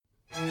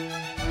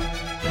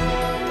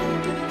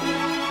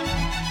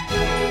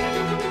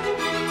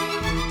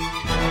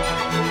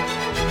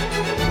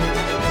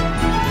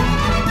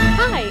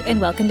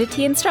welcome to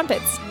Tea and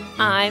Strumpets.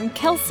 I'm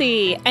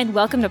Kelsey, and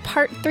welcome to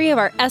part 3 of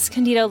our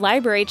Escondido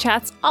Library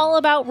Chats all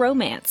about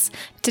romance.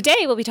 Today,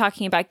 we'll be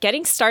talking about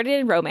getting started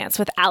in romance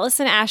with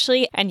Allison,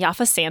 Ashley, and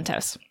Yaffa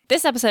Santos.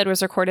 This episode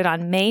was recorded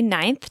on May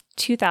 9th,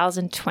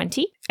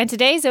 2020, and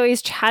today Zoe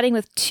is chatting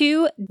with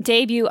 2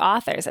 debut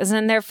authors, as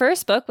in their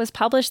first book was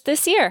published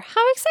this year.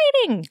 How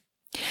exciting!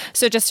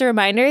 So just a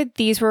reminder,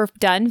 these were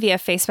done via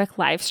Facebook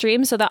live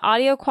stream, so the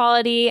audio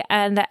quality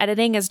and the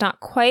editing is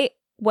not quite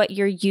what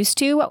you're used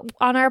to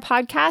on our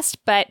podcast,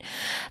 but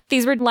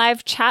these were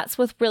live chats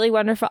with really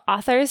wonderful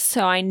authors,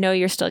 so I know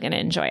you're still going to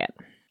enjoy it.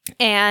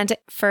 And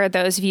for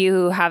those of you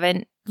who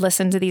haven't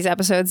listened to these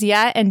episodes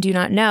yet and do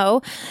not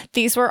know,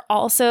 these were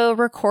also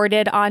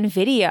recorded on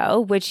video,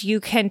 which you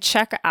can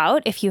check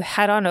out if you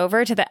head on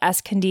over to the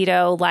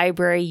Escondido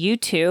Library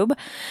YouTube,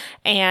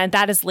 and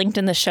that is linked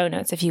in the show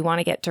notes if you want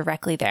to get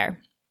directly there.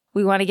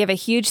 We want to give a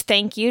huge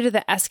thank you to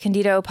the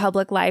Escondido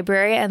Public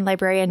Library and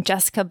librarian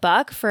Jessica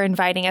Buck for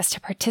inviting us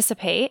to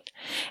participate.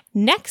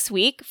 Next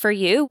week, for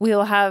you, we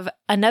will have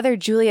another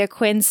Julia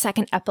Quinn's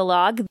second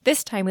epilogue.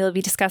 This time, we will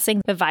be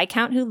discussing The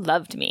Viscount Who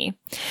Loved Me.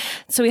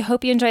 So we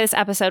hope you enjoy this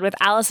episode with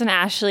Allison,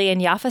 Ashley,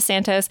 and Yaffa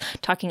Santos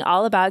talking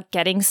all about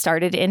getting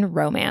started in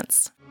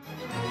romance.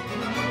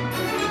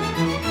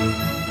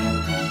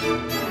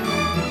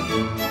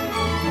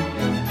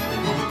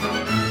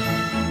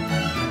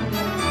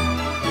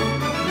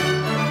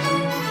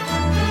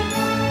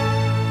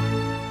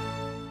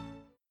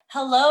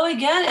 Hello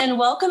again, and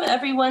welcome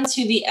everyone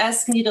to the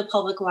Escondido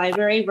Public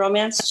Library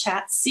Romance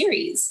Chat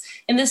series.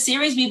 In this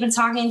series, we've been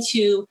talking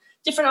to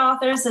different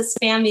authors that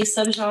span the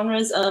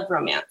subgenres of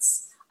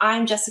romance.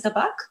 I'm Jessica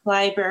Buck,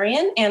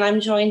 librarian, and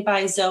I'm joined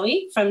by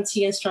Zoe from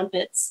Tea and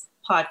Strumpets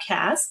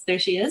podcast. There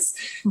she is.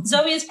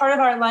 Zoe is part of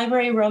our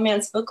library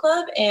romance book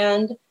club,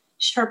 and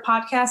her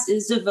podcast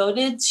is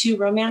devoted to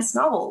romance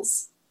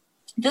novels.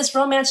 This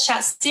romance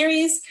chat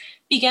series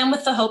began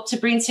with the hope to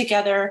bring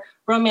together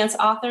romance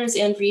authors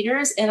and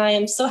readers, and I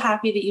am so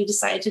happy that you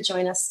decided to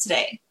join us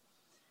today.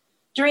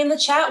 During the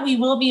chat, we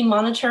will be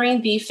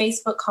monitoring the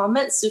Facebook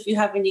comments, so if you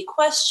have any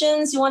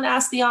questions you want to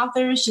ask the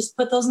authors, just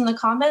put those in the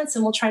comments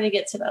and we'll try to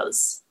get to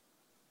those.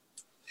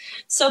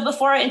 So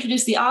before I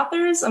introduce the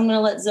authors, I'm going to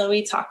let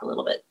Zoe talk a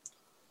little bit.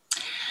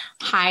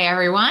 Hi,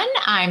 everyone.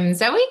 I'm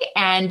Zoe.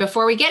 And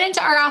before we get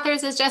into our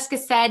authors, as Jessica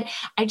said,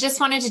 I just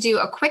wanted to do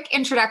a quick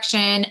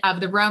introduction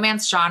of the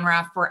romance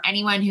genre for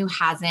anyone who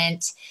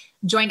hasn't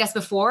joined us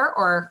before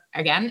or,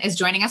 again, is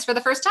joining us for the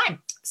first time.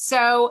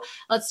 So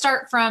let's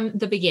start from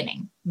the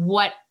beginning.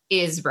 What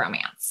is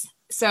romance?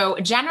 So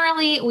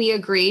generally, we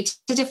agree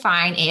to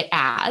define it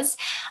as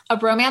a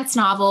romance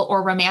novel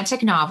or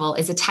romantic novel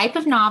is a type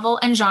of novel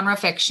and genre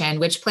fiction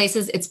which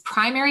places its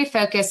primary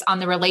focus on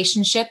the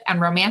relationship and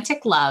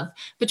romantic love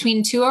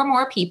between 2 or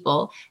more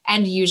people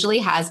and usually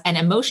has an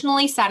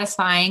emotionally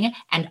satisfying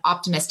and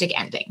optimistic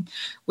ending,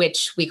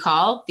 which we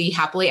call the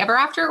happily ever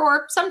after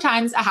or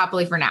sometimes a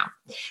happily for now.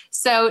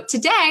 So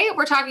today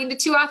we're talking to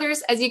 2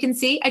 authors, as you can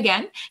see,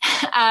 again,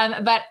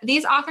 but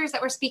these authors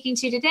that we're speaking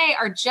to today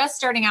are just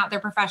starting out their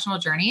professional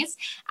journeys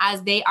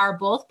as they are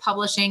both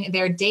publishing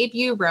their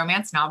debut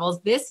romance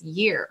novels this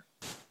year.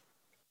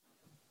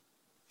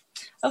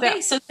 Okay,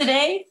 so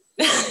today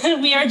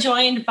we are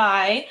joined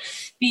by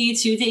the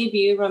 2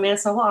 debut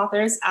romance novel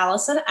authors,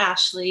 Allison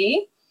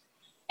Ashley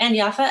and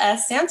Yaffa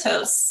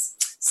Santos.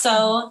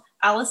 So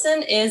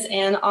Allison is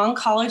an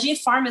oncology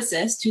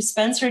pharmacist who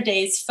spends her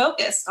days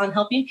focused on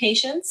helping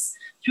patients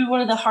through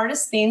one of the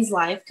hardest things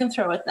life can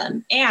throw at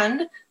them.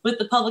 And with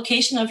the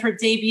publication of her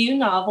debut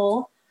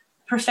novel,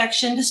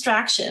 Perfection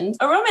Distraction,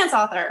 a romance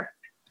author.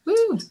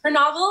 Woo. Her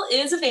novel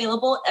is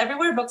available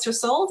everywhere books are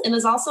sold and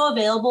is also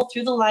available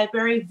through the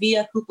library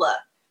via Hoopla.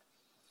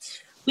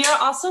 We are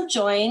also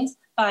joined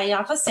by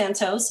Yaffa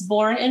Santos,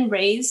 born and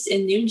raised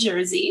in New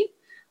Jersey.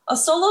 A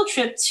solo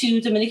trip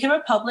to Dominican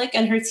Republic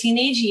in her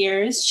teenage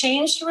years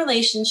changed her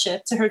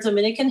relationship to her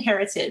Dominican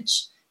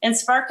heritage and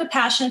sparked a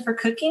passion for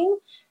cooking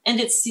and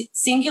its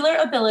singular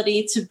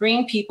ability to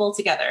bring people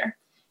together.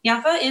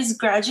 Yaffa is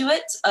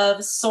graduate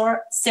of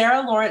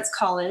Sarah Lawrence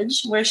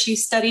College, where she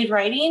studied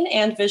writing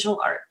and visual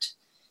art.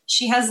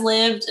 She has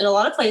lived in a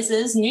lot of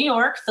places, New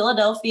York,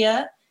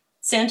 Philadelphia,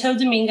 Santo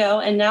Domingo,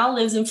 and now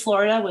lives in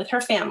Florida with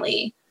her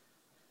family.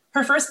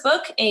 Her first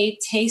book, A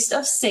Taste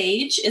of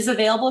Sage, is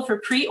available for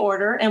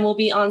pre-order and will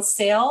be on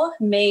sale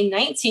May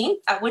 19th,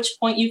 at which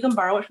point you can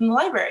borrow it from the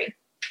library.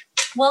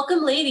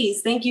 Welcome,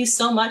 ladies. Thank you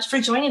so much for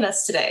joining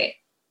us today.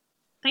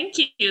 Thank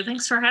you.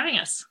 Thanks for having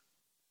us.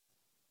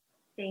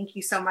 Thank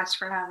you so much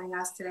for having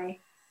us today.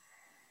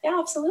 Yeah,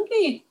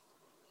 absolutely.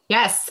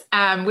 Yes,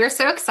 we're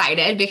so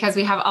excited because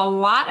we have a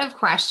lot of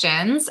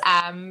questions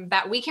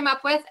that we came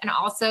up with and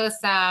also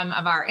some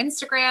of our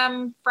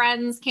Instagram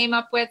friends came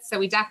up with. So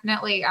we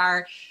definitely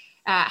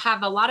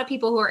have a lot of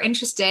people who are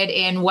interested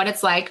in what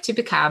it's like to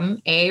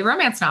become a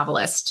romance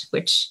novelist,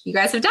 which you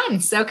guys have done.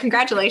 So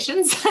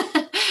congratulations.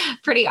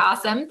 Pretty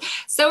awesome.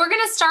 So we're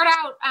going to start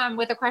out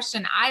with a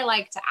question I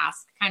like to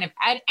ask kind of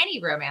at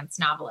any romance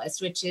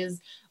novelist, which is,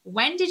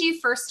 when did you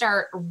first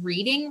start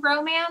reading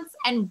romance,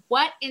 and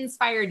what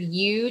inspired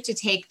you to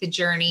take the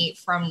journey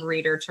from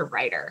reader to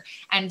writer?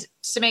 And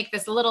to make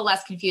this a little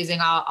less confusing,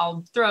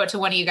 I'll throw it to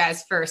one of you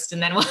guys first,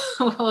 and then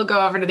we'll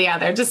go over to the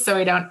other, just so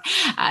we don't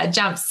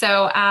jump.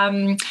 So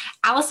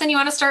Allison, you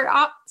want to start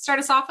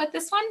us off with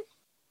this one?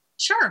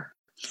 Sure.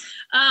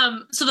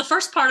 So the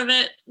first part of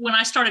it, when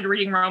I started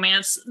reading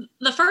romance,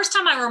 the first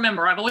time I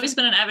remember, I've always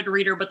been an avid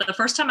reader, but the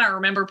first time I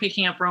remember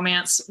picking up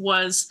romance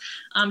was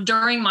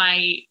during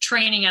my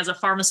training as a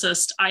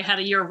pharmacist. I had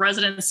a year of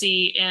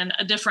residency in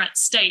a different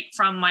state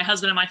from my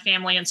husband and my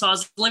family. And so I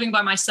was living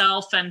by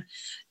myself, and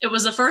it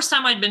was the first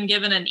time I'd been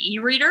given an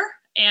e-reader.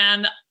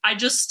 And I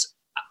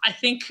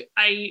think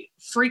I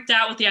freaked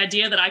out with the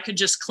idea that I could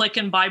just click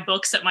and buy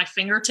books at my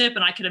fingertip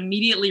and I could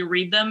immediately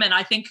read them. And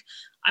I think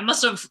I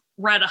must have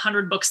read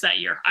 100 books that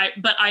year.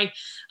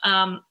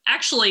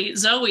 Actually,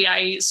 Zoe,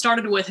 I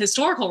started with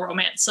historical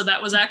romance. So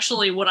that was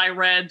actually what I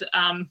read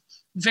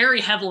very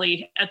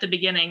heavily at the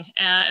beginning.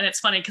 And it's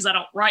funny because I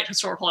don't write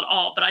historical at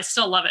all, but I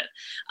still love it.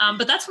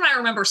 But that's when I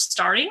remember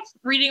starting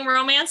reading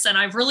romance. And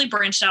I've really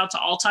branched out to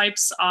all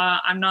types.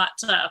 I'm not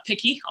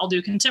picky. I'll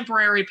do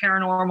contemporary,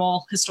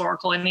 paranormal,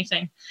 historical,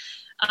 anything.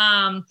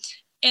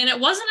 And it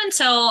wasn't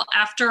until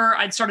after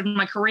I'd started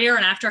my career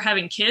and after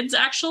having kids,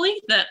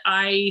 actually, that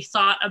I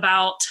thought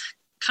about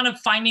kind of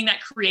finding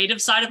that creative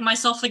side of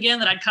myself again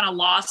that I'd kind of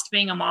lost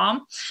being a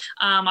mom.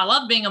 I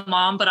love being a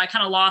mom, but I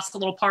kind of lost a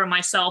little part of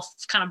myself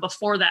kind of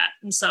before that.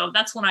 And so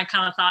that's when I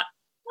kind of thought,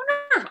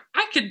 I wonder if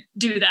I could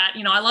do that.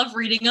 I love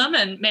reading them,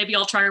 and maybe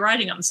I'll try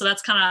writing them. So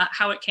that's kind of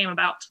how it came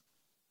about.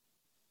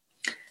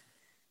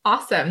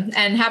 Awesome.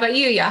 And how about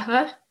you,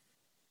 Yaffa?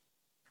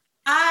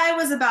 I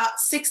was about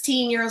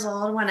 16 years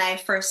old when I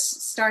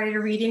first started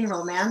reading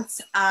romance.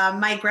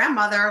 My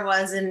grandmother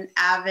was an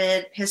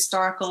avid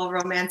historical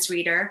romance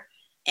reader.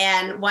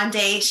 And one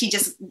day she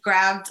just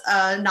grabbed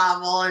a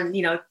novel and,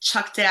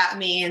 chucked it at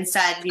me and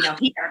said,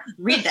 here,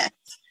 read this.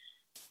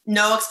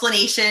 No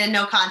explanation,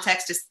 no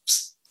context, just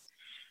psh.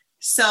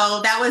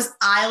 So that was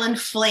Island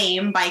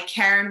Flame by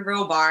Karen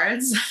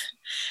Robards.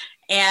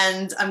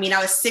 And I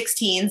was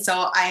 16, so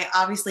I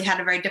obviously had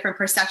a very different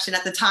perception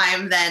at the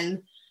time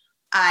than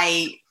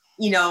I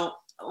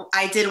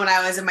did when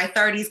I was in my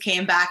 30s,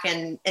 came back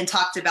and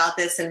talked about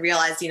this and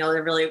realized,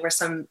 there really were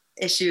some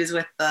issues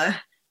with there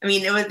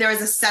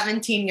was a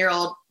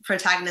 17-year-old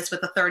protagonist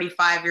with a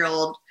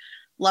 35-year-old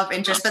love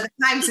interest. But at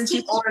the time, since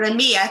she's older than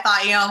me, I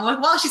thought,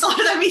 well, she's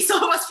older than me, so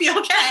it must be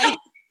okay.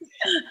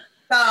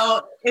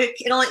 So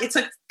it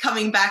took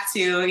coming back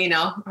to,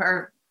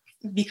 her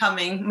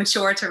becoming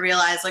mature to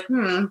realize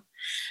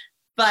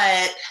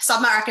but so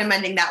I'm not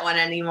recommending that one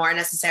anymore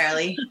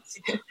necessarily.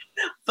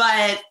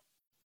 But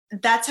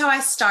that's how I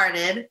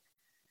started.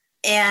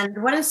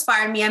 And what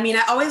inspired me,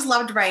 I always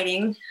loved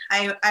writing.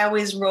 I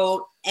always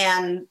wrote.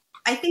 And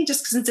I think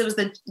just since it was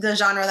the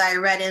genre that I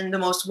read in the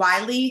most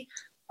widely,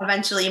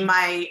 eventually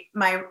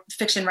my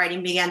fiction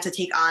writing began to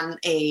take on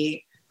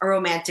a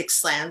romantic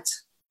slant.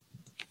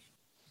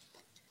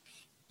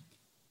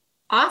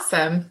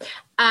 Awesome.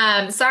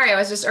 Sorry, I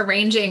was just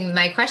arranging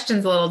my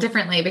questions a little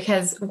differently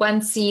because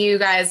once you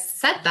guys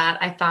said that,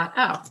 I thought,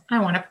 I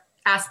want to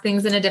ask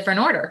things in a different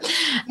order.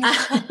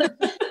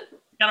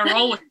 Gotta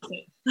roll with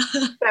it.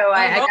 So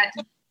I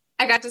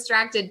got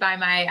distracted by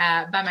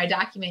my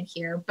document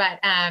here. But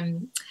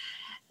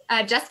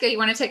Jessica, you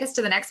want to take us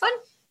to the next one?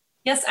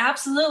 Yes,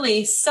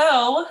 absolutely.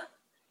 So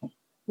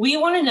we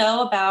want to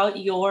know about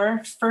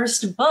your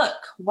first book.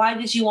 Why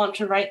did you want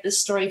to write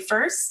this story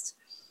first?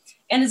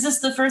 And is this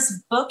the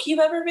first book you've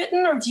ever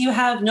written, or do you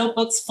have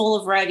notebooks full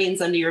of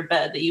writings under your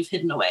bed that you've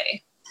hidden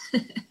away?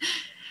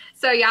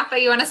 So Yaffa,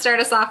 you want to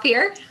start us off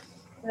here?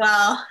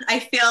 Well, I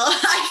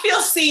feel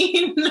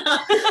seen.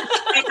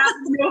 I have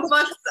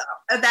notebooks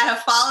that have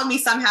followed me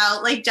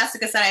somehow. Like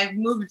Jessica said, I've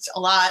moved a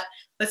lot,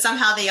 but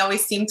somehow they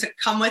always seem to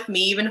come with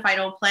me, even if I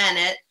don't plan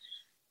it.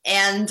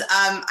 And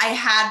I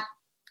had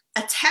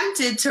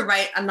attempted to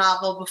write a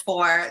novel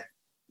before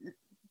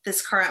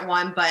this current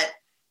one, but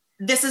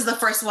this is the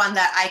first one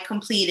that I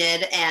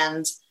completed,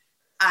 and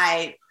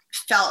I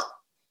felt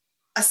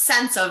a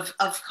sense of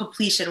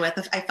completion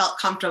with. I felt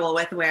comfortable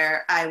with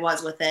where I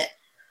was with it.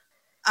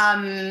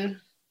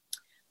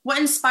 What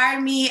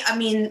inspired me,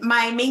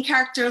 my main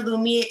character,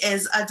 Lumi,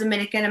 is a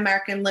Dominican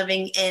American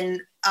living in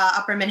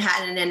Upper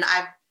Manhattan, and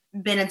I've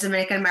been a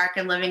Dominican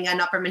American living in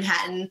Upper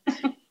Manhattan.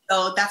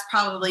 So that's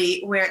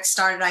probably where it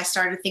started. I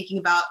started thinking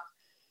about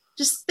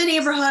just the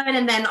neighborhood,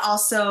 and then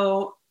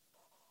also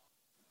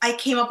I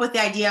came up with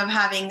the idea of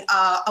having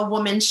a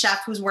woman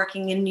chef who's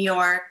working in New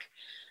York.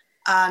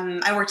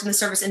 I worked in the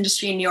service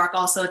industry in New York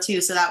also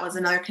too, so that was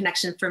another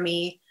connection for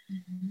me.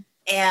 Mm-hmm.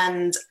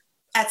 And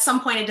at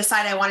some point I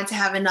decided I wanted to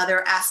have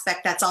another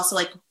aspect that's also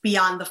like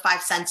beyond the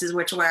five senses,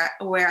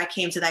 where I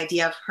came to the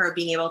idea of her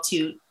being able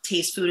to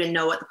taste food and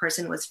know what the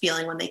person was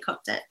feeling when they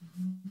cooked it.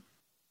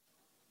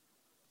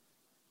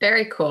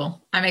 Very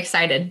cool. I'm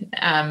excited.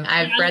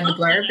 I've read the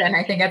blurb and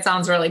I think it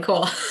sounds really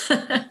cool.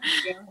 Yeah.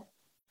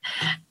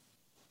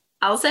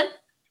 Allison?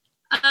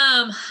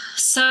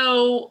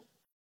 So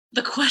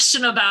the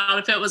question about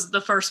if it was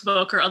the first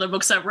book or other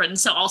books I've written.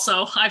 So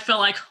also I feel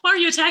like, why are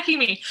you attacking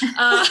me?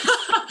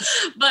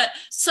 But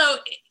so,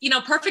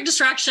 Perfect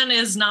Distraction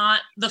is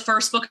not the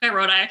first book I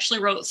wrote. I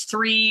actually wrote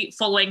 3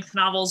 full-length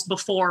novels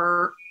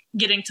before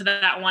getting to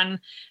that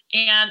one.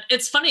 And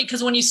it's funny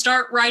because when you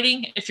start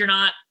writing, if you're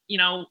not,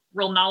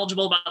 real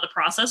knowledgeable about the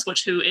process,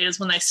 which who is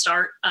when they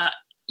start,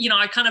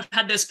 I kind of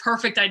had this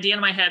perfect idea in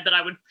my head that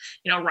I would,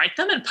 write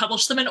them and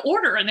publish them in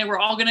order, and they were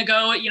all going to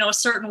go, a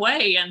certain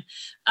way. And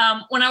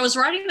when I was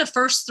writing the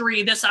first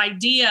 3, this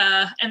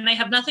idea, and they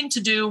have nothing to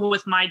do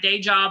with my day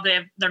job,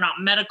 they're not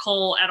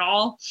medical at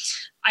all.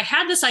 I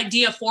had this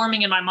idea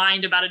forming in my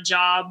mind about a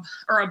job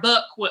or a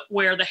book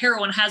where the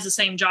heroine has the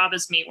same job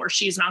as me, where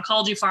she's an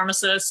oncology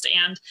pharmacist,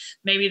 and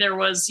maybe there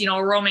was,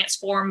 a romance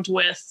formed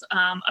with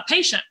a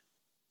patient,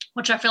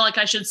 which I feel like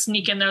I should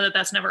sneak in there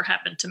that's never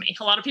happened to me.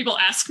 A lot of people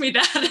ask me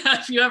that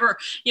if you ever,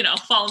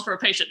 fallen for a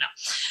patient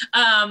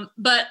now.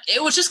 But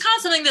it was just kind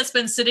of something that's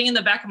been sitting in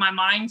the back of my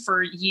mind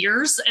for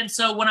years. And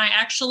so when I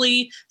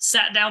actually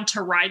sat down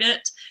to write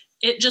it,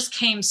 it just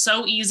came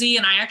so easy.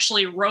 And I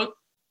actually wrote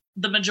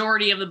the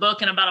majority of the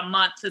book in about a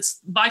month.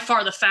 It's by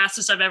far the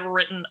fastest I've ever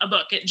written a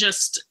book. It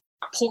just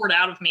poured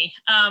out of me.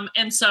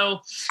 And so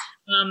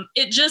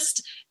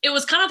it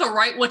was kind of a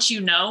write what you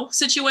know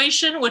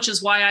situation, which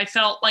is why I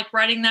felt like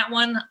writing that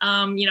one.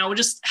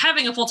 Just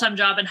having a full-time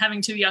job and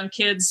having 2 young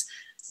kids,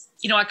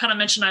 I kind of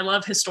mentioned I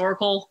love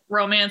historical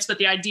romance, but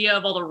the idea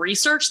of all the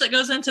research that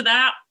goes into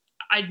that,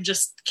 I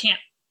just can't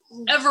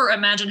ever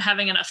imagine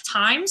having enough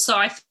time. So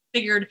I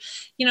figured,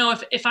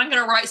 if I'm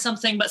going to write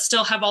something but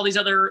still have all these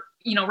other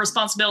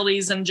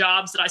responsibilities and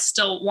jobs that I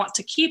still want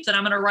to keep, then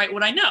I'm going to write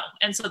what I know.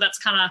 And so that's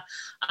kind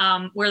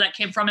of where that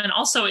came from. And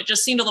also it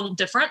just seemed a little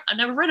different. I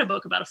never read a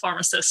book about a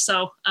pharmacist.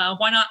 So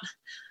why not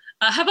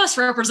have us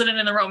represented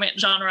in the romance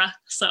genre?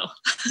 So.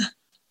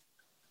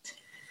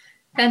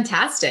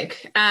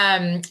 Fantastic.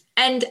 And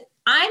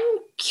I'm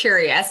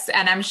curious,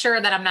 and I'm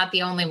sure that I'm not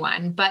the only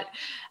one, but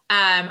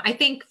I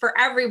think for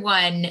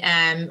everyone,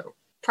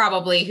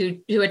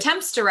 probably who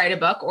attempts to write a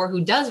book or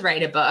who does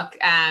write a book,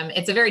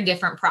 it's a very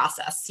different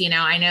process.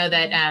 I know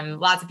that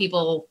lots of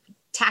people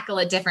tackle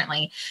it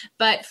differently,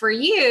 but for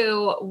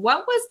you,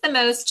 what was the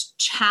most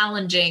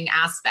challenging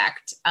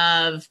aspect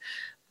of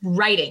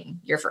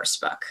writing your first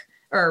book?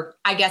 Or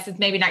I guess it's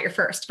maybe not your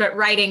first, but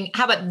writing,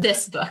 how about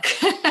this book?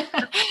 So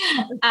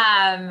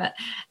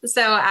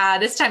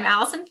this time,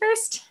 Allison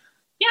first?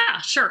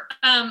 Yeah, sure.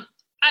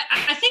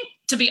 I think,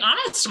 to be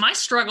honest, my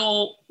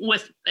struggle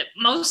with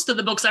most of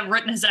the books I've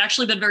written has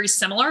actually been very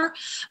similar,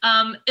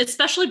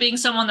 especially being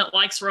someone that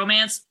likes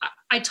romance.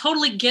 I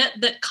totally get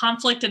that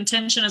conflict and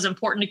tension is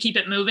important to keep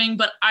it moving,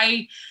 but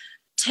I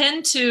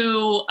tend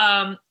to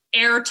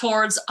err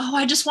towards,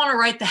 I just want to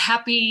write the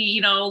happy,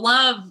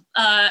 love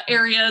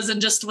areas and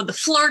just with the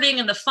flirting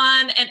and the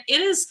fun. And it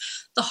is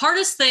the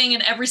hardest thing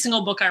in every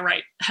single book I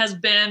write has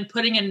been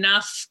putting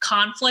enough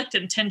conflict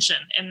and tension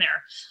in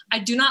there. I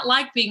do not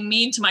like being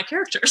mean to my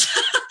characters.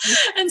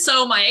 And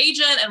so my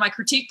agent and my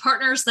critique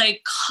partners, they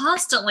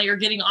constantly are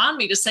getting on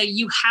me to say,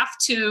 you have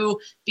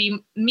to be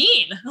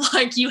mean.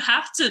 Like you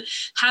have to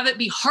have it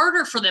be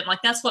harder for them.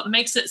 Like that's what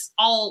makes it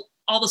all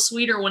the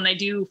sweeter when they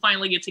do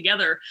finally get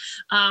together.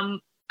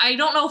 I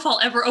don't know if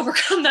I'll ever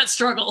overcome that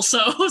struggle.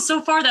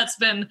 So far that's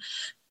been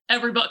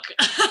every book.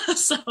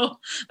 So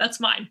that's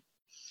mine.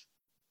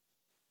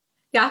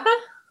 Yaffa?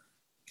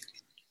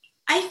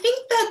 I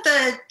think that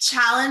the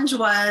challenge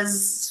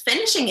was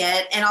finishing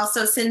it. And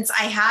also since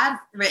I had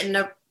written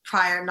a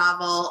prior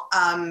novel,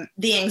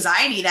 the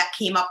anxiety that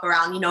came up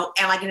around, am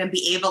I going to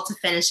be able to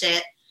finish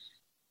it?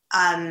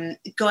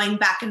 Going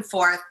back and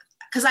forth.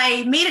 Because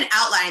I made an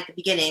outline at the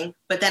beginning,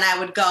 but then I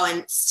would go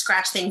and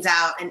scratch things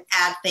out and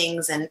add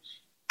things. And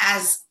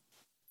as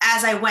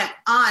I went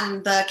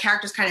on, the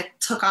characters kind of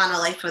took on a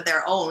life of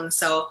their own.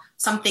 So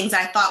some things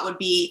I thought would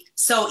be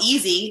so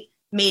easy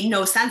made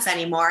no sense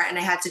anymore. And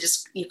I had to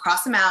just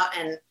cross them out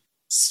and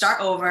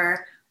start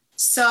over.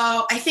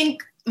 So I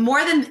think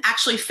more than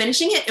actually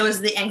finishing it, it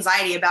was the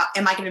anxiety about,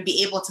 am I going to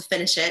be able to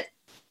finish it?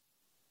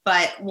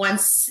 But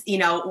once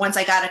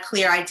I got a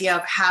clear idea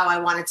of how I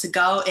wanted to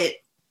go,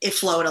 it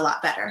flowed a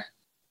lot better.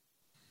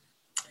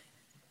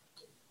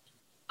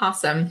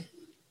 Awesome.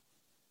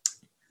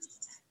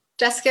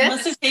 Jessica? It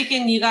must have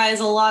taken you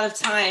guys a lot of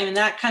time, and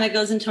that kind of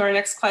goes into our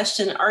next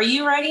question. Are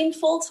you writing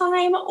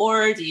full-time,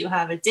 or do you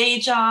have a day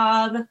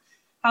job?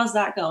 How's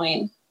that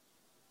going?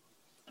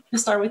 We'll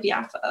start with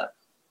Yaffa.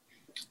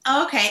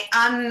 Okay.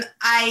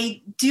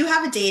 I do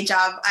have a day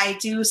job. I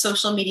do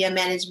social media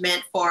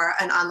management for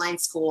an online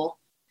school.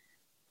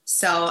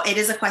 So it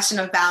is a question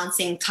of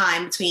balancing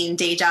time between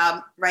day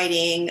job,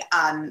 writing,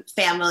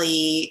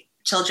 family,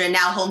 children,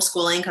 now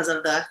homeschooling because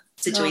of the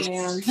situation.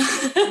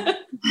 Oh,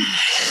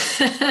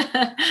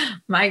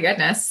 My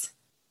goodness.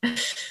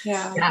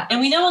 Yeah.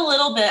 And we know a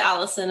little bit,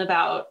 Allison,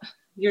 about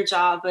your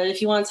job, but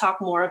if you want to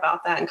talk more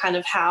about that and kind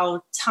of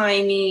how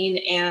timing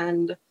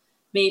and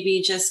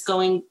maybe just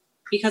going,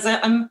 because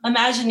I'm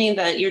imagining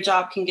that your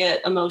job can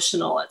get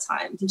emotional at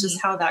times, and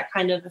just how that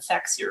kind of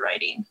affects your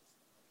writing.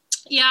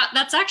 Yeah,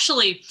 that's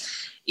actually,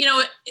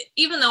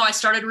 even though I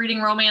started reading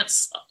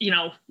romance,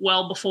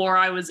 well before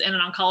I was in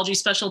an oncology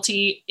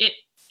specialty,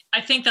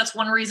 I think that's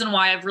one reason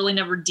why I've really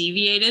never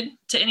deviated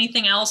to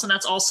anything else. And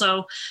that's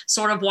also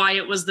sort of why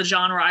it was the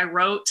genre I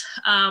wrote.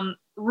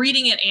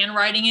 Reading it and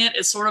writing it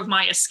is sort of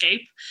my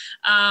escape.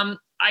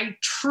 I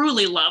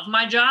truly love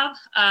my job,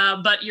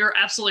 but you're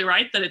absolutely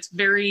right that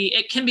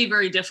it can be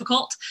very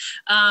difficult.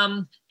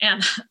 And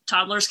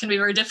toddlers can be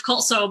very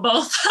difficult. So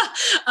both,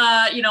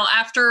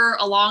 after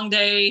a long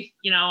day,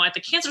 at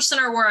the cancer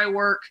center where I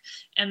work,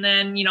 and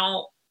then,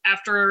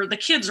 after the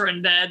kids are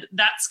in bed,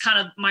 that's kind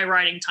of my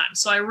writing time.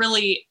 So I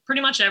really pretty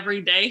much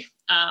every day,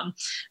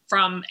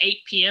 from 8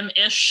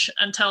 p.m.-ish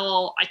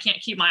until I can't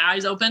keep my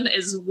eyes open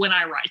is when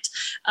I write.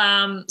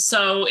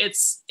 So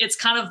it's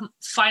kind of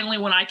finally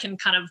when I can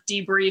kind of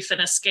debrief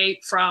and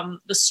escape from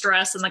the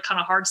stress and the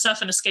kind of hard stuff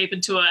and escape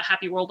into a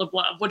happy world of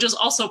love, which is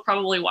also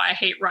probably why I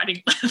hate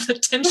writing the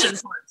tension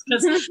parts,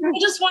 because I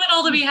just want it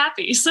all to be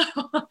happy. So,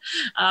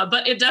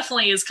 but it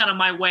definitely is kind of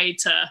my way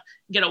to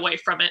get away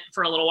from it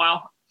for a little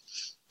while.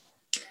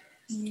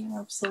 Yeah,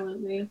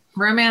 absolutely.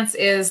 Romance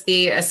is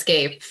the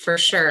escape for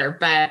sure,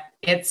 but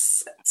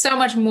it's so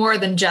much more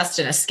than just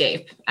an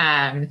escape,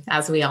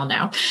 as we all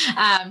know.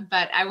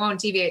 But I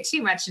won't deviate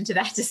too much into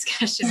that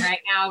discussion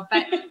right now.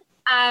 But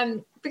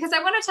because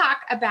I want to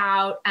talk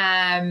about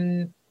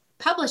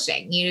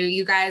publishing.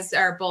 You guys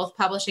are both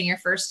publishing your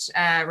first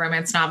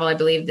romance novel, I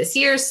believe, this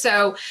year.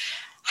 So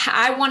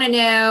I want to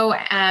know,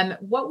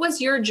 what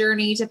was your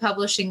journey to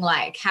publishing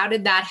like? How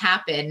did that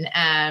happen?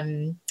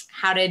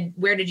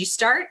 Where did you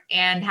start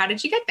and how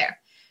did you get there?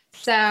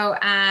 So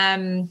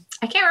I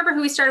can't remember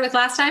who we started with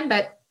last time,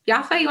 but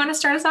Yaffa, you want to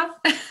start us off?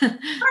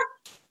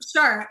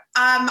 Sure.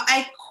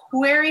 I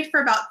queried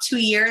for about 2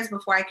 years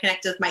before I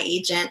connected with my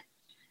agent.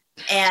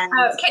 And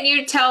can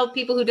you tell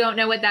people who don't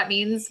know what that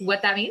means? Oh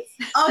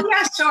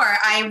yeah, sure.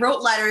 I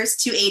wrote letters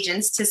to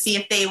agents to see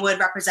if they would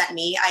represent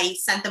me. I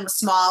sent them a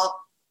small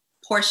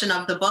portion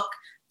of the book,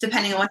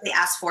 depending on what they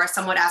asked for.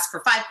 Some would ask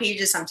for 5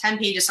 pages, some 10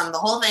 pages, some the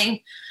whole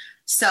thing.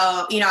 So,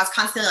 I was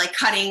constantly like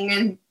cutting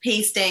and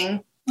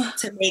pasting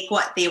to make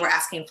what they were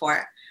asking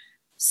for.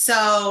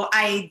 So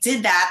I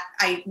did that.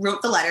 I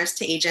wrote the letters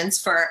to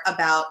agents for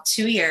about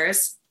 2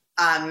 years,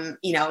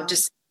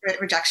 just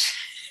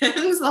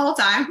rejections the whole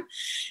time.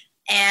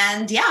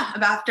 And yeah,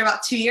 after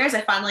about 2 years,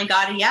 I finally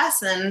got a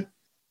yes. And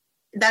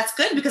that's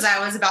good because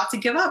I was about to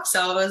give up.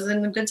 So it was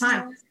in a good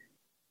time.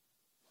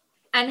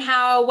 And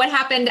what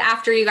happened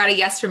after you got a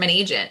yes from an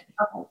agent?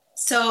 Okay.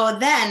 So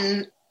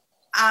then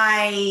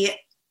I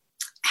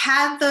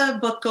had the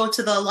book go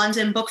to the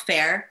London Book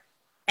Fair,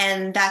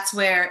 and that's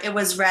where it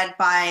was read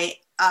by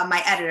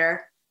my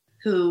editor,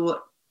 who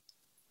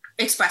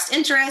expressed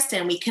interest,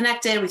 and we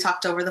connected. We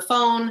talked over the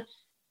phone.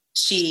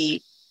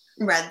 She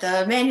read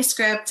the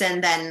manuscript,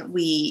 and then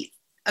we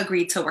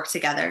agreed to work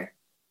together.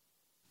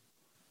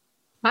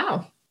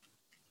 Wow.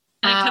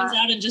 And it comes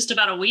out in just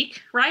about a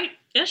week, right?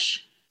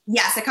 Ish?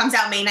 Yes, it comes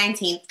out May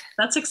 19th.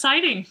 That's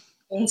exciting.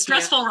 It's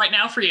stressful right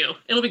now for you.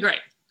 It'll be great.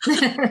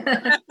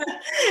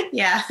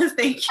 Yeah,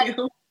 thank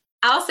you.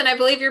 Allison, I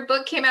believe your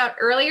book came out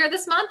earlier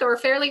this month or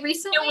fairly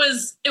recently?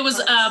 It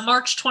was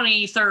March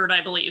 23rd,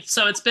 I believe.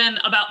 So it's been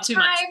about 2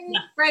 months.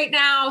 Right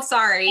now,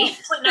 sorry.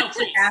 Oh, no,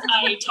 please.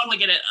 I totally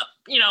get it.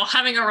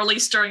 Having a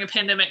release during a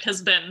pandemic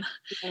has been,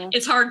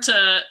 it's hard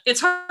to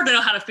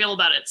know how to feel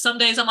about it. Some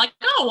days I'm like,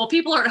 oh, well,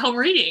 people are at home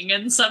reading.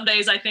 And some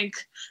days I think,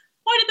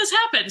 why did this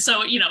happen?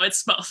 So,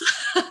 it's both.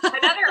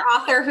 Another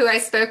author who I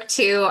spoke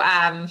to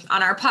on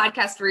our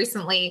podcast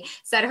recently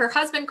said her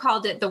husband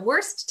called it the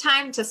worst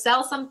time to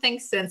sell something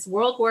since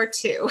World War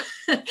II,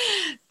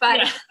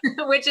 but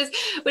which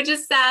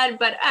is sad.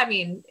 But I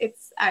mean,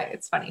 it's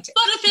funny too.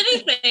 But if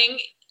anything,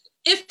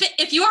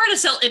 if you are to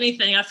sell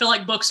anything, I feel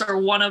like books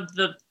are one of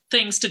the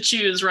things to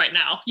choose right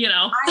now.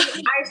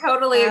 I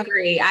totally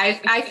agree.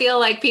 I feel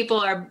like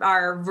people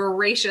are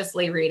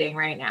voraciously reading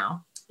right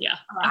now. Yeah,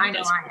 I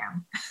know I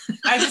am.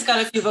 I just got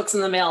a few books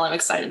in the mail I'm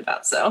excited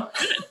about, so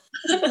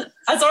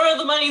that's where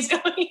the money's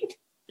going.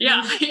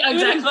 Yeah,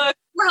 exactly.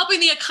 We're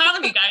helping the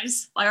economy,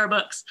 guys. Buy our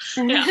books.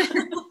 Yeah. So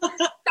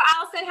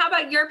Allison, how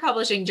about your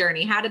publishing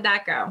journey? How did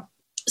that go?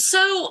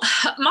 So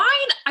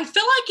mine, I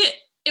feel like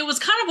it was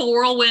kind of a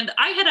whirlwind.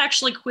 I had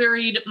actually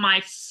queried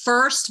my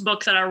first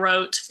book that I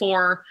wrote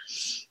for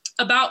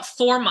about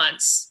 4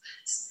 months,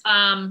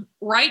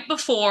 right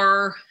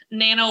before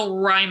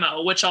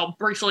NaNoWriMo, which I'll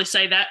briefly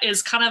say that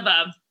is kind of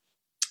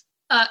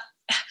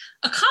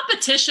a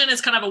competition is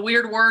kind of a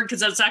weird word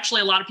because it's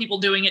actually a lot of people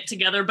doing it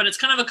together, but it's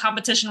kind of a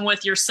competition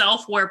with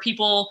yourself where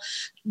people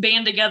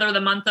band together the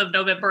month of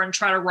November and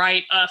try to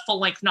write a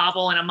full-length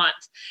novel in a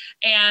month.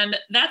 And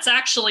that's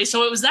actually,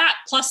 so it was that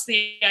plus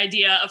the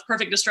idea of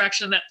Perfect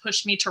Distraction that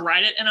pushed me to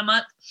write it in a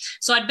month.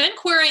 So I'd been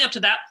querying up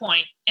to that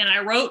point, and I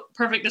wrote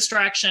Perfect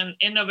Distraction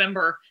in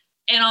November.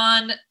 And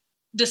on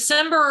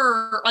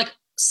December, like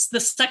the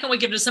second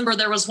week of December,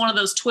 there was one of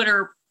those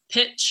Twitter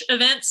pitch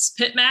events,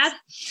 Pit Mad.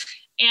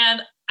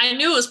 And I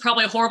knew it was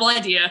probably a horrible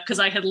idea because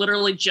I had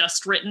literally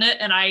just written it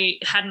and I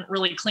hadn't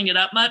really cleaned it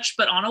up much.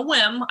 But on a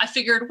whim, I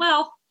figured,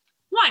 well,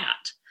 why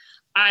not?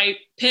 I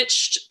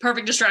pitched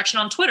Perfect Distraction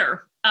on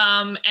Twitter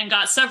and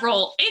got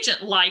several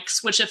agent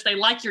likes, which if they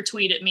like your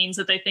tweet, it means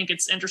that they think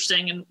it's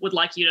interesting and would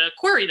like you to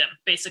query them,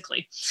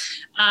 basically.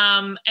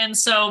 And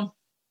so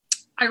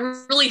I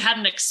really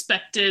hadn't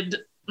expected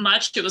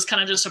much. It was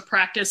kind of just a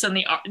practice and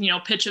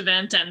the pitch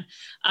event. And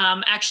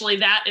actually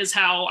that is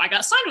how I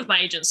got signed with my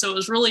agent. So it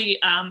was really,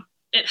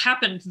 it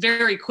happened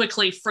very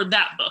quickly for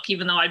that book,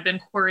 even though I'd been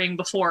querying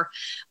before.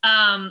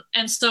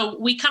 And so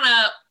we kind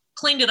of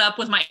cleaned it up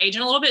with my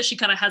agent a little bit. She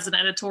kind of has an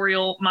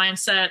editorial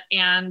mindset.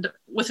 And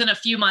within a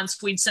few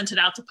months, we'd sent it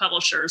out to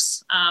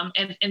publishers.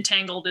 And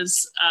Entangled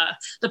is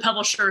the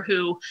publisher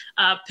who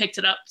picked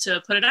it up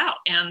to put it out.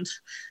 And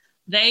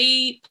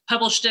they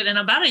published it in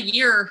about a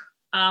year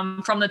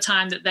from the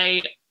time that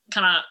they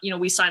kind of,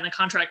 we signed the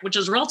contract, which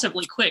is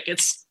relatively quick.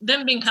 It's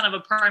them being kind of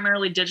a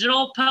primarily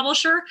digital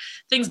publisher.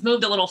 Things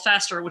moved a little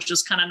faster, which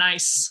is kind of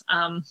nice.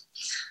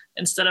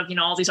 Instead of,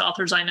 all these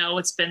authors I know,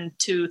 it's been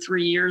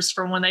 2-3 years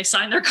from when they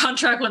sign their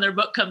contract, when their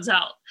book comes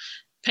out.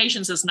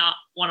 Patience is not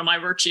one of my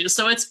virtues.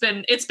 So it's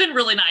been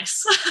really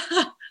nice.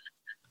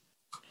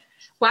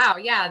 Wow.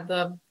 Yeah.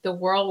 The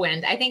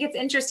whirlwind. I think it's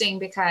interesting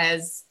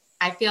because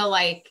I feel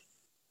like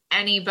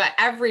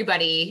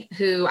everybody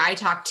who I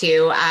talk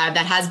to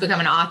that has become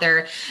an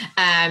author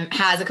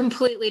has a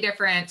completely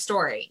different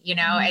story.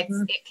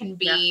 It can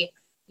be,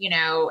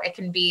 it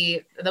can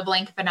be the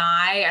blink of an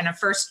eye and a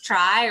first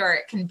try, or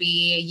it can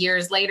be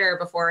years later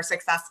before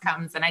success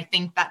comes. And I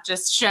think that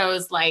just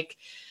shows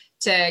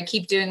to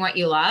keep doing what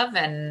you love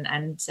and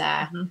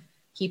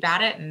keep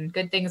at it, and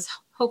good things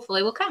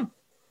hopefully will come.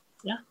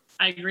 Yeah,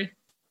 I agree.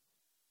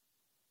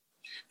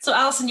 So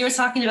Allison, you were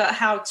talking about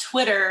how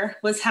Twitter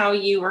was how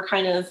you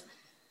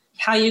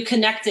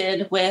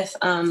connected with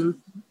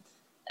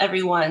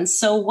everyone.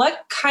 So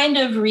what kind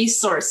of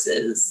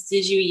resources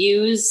did you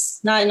use,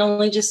 not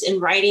only just in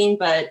writing,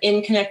 but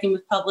in connecting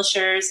with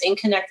publishers, in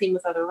connecting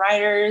with other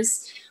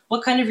writers?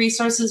 What kind of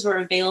resources were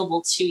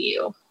available to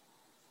you?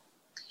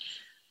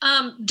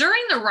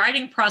 During the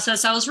writing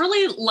process, I was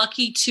really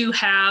lucky to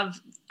have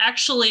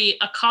actually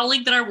a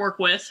colleague that I work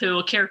with, who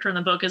a character in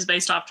the book is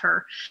based off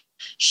her.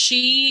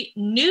 She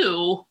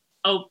knew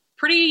a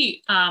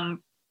pretty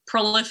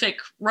prolific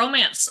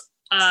romance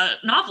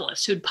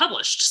novelist who'd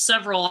published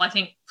several, I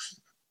think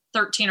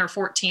 13 or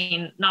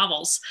 14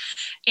 novels.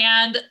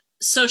 And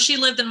so she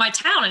lived in my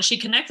town and she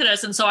connected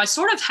us. And so I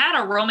sort of had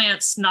a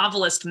romance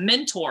novelist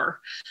mentor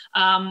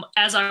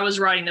as I was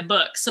writing the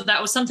book. So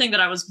that was something that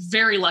I was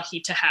very lucky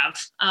to have.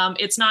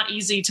 It's not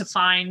easy to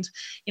find,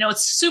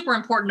 it's super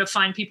important to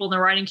find people in the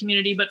writing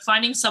community, but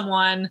finding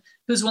someone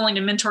who's willing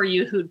to mentor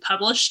you who'd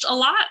published a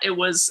lot, it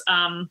was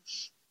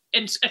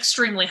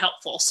extremely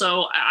helpful.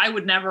 So I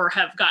would never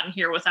have gotten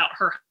here without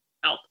her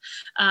help.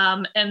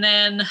 And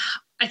then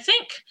I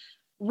think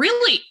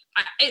really,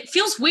 it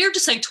feels weird to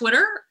say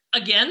Twitter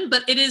again,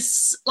 but it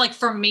is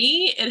for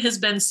me, it has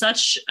been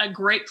such a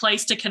great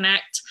place to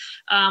connect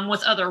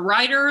with other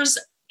writers.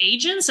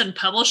 Agents and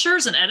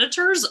publishers and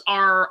editors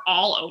are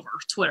all over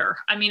Twitter.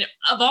 I mean,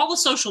 of all the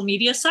social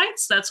media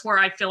sites, that's where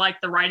I feel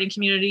like the writing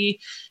community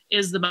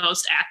is the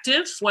most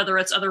active, whether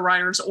it's other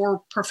writers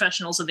or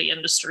professionals of the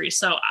industry.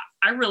 So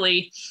I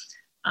really,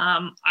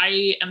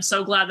 I am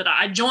so glad that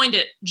I joined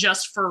it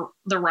just for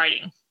the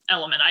writing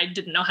element. I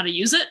didn't know how to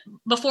use it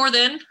before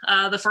then.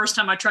 The first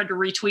time I tried to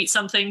retweet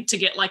something to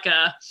get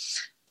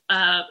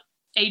a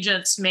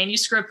agent's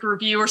manuscript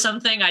review or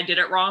something, I did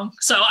it wrong.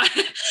 So I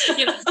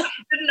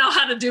didn't know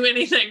how to do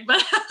anything,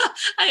 but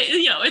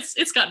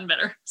it's gotten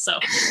better. So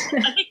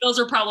I think those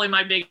are probably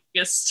my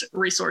biggest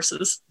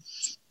resources.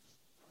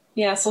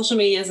 Yeah, social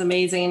media is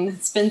amazing.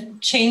 It's been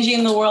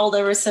changing the world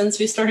ever since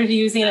we started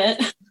using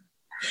it.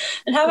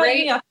 And how about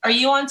you? Are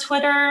you on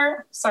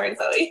Twitter? Sorry,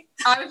 Zoe.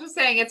 I was just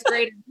saying it's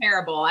great and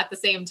terrible at the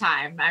same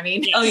time. I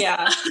mean, oh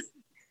yeah.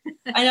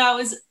 I know I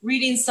was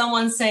reading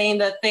someone saying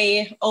that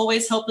they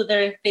always hope that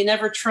they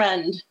never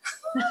trend.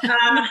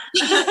 Yeah,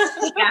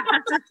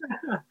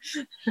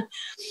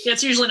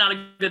 it's usually not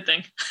a good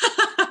thing.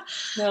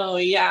 No,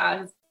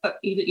 yeah.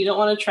 You don't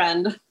want to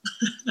trend.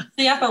 So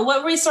yeah, but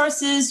what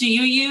resources do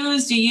you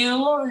use? Do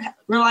you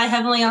rely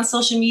heavily on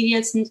social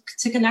media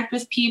to connect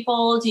with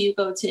people? Do you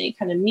go to any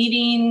kind of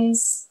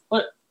meetings?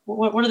 What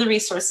are the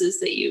resources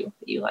that you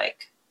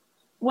like?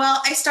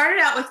 Well, I started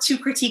out with 2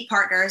 critique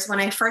partners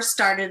when I first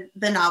started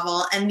the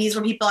novel, and these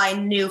were people I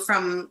knew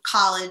from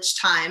college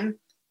time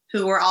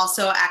who were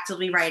also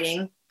actively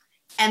writing.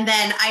 And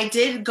then I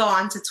did go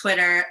onto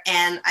Twitter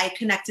and I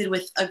connected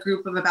with a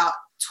group of about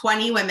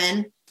 20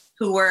 women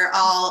who were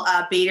all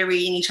beta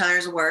reading each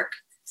other's work.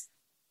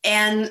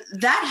 And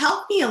that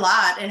helped me a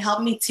lot. It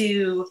helped me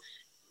to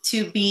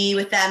be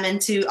with them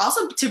and to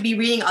also to be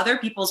reading other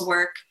people's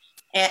work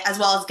as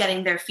well as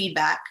getting their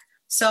feedback.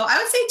 So I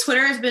would say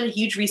Twitter has been a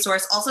huge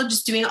resource. Also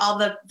just doing all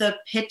the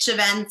pitch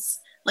events,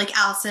 like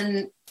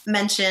Allison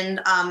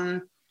mentioned,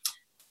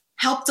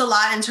 helped a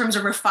lot in terms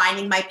of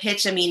refining my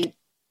pitch. I mean,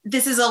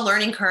 this is a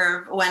learning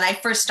curve. When I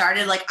first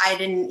started, like, I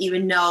didn't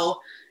even know,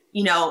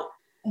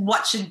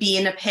 what should be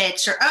in a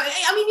pitch, or,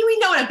 I mean, we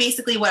know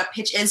basically what a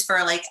pitch is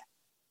for, like,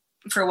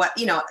 for what,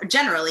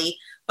 generally,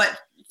 but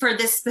for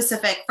this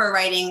specific, for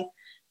writing,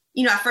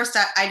 at first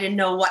I didn't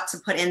know what to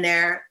put in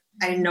there.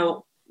 I didn't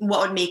know what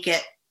would make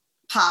it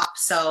pop.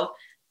 So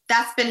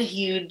that's been a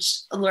huge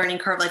learning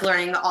curve, like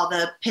learning all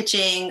the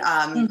pitching,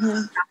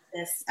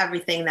 practice,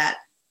 everything that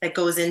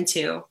goes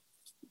into,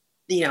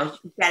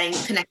 getting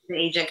connected to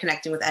agent,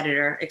 connecting with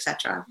editor,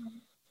 etc.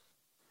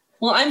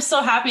 Well, I'm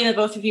so happy that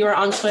both of you are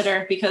on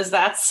Twitter, because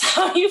that's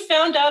how you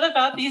found out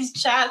about these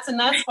chats, and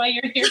that's why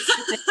you're here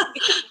today.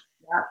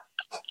 Yeah.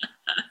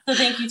 So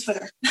thank you,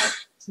 Twitter.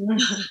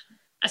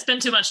 I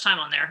spend too much time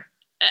on there.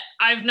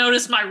 I've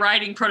noticed my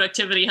writing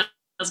productivity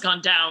has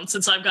gone down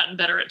since I've gotten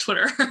better at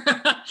Twitter.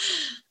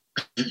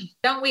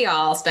 Don't we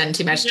all spend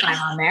too much time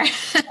on there?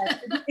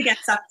 To get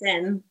sucked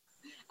in.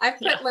 I've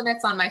put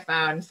limits on my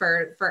phone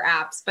for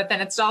apps, but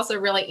then it's also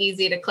really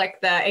easy to click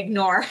the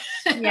ignore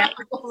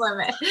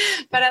limit.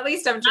 But at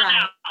least I'm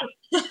trying.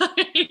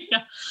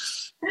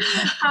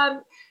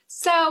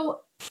 So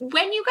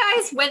when you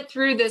guys went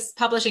through this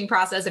publishing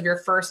process of your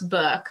first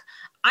book,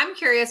 I'm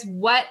curious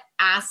what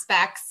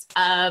aspects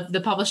of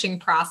the publishing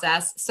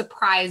process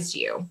surprised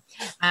you.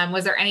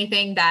 Was there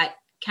anything that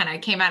kind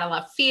of came out of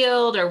left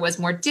field, or was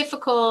more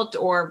difficult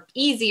or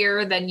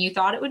easier than you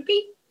thought it would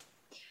be?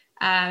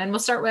 And we'll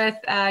start with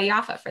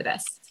Yaffa for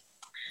this.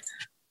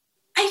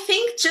 I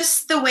think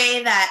just the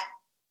way that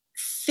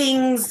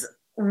things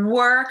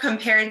were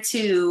compared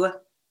to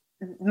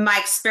my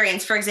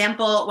experience. For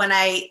example, when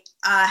I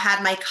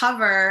had my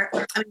cover,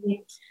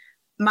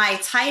 my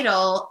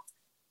title,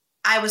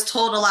 I was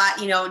told a lot,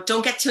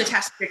 don't get too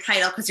attached to your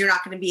title because you're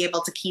not going to be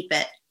able to keep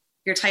it.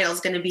 Your title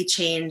is going to be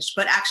changed.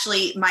 But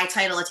actually, my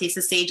title, A Taste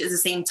of Stage, is the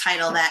same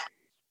title that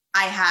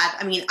I had.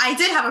 I mean, I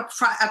did have a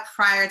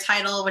prior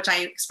title, which I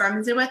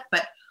experimented with,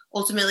 but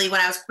ultimately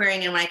when I was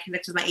querying and when I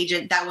connected with my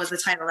agent, that was the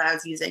title that I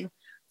was using.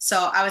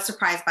 So I was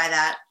surprised by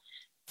that.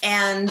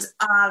 And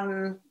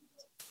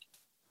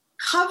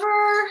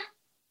cover,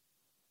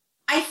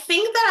 I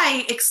think that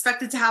I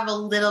expected to have a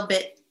little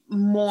bit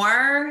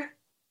more.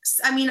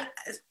 I mean,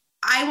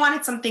 I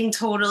wanted something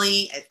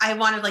I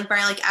wanted like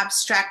very like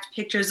abstract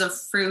pictures of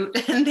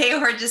fruit, and they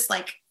were just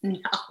like, no.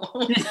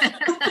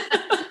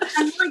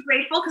 I'm really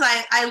grateful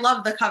because I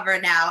love the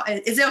cover now.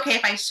 Is it okay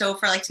if I show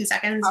for like 2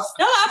 seconds?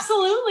 No,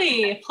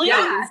 absolutely. Please.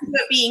 Yeah,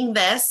 it being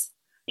this.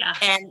 Yeah.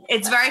 And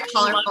it's very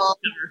colorful.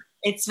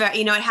 It's very,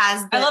 it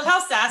has. I love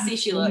how sassy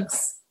she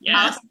looks.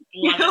 Yeah.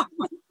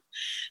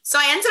 So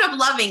I ended up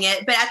loving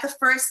it, but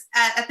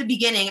at the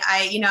beginning,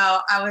 I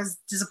was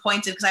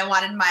disappointed because I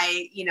wanted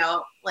my,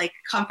 like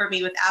comfort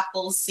me with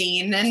apples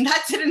scene, and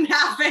that didn't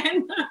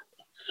happen.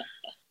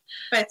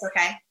 But it's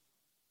okay.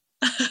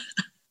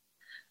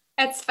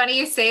 It's funny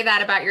you say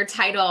that about your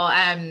title.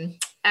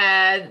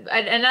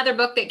 Another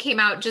book that came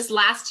out just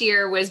last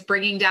year was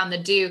Bringing Down the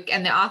Duke,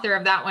 and the author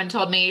of that one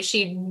told me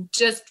she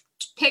just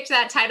picked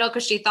that title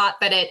because she thought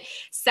that it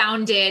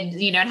sounded,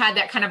 it had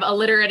that kind of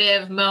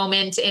alliterative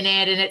moment in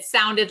it, and it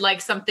sounded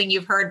like something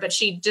you've heard, but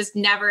she just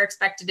never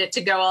expected it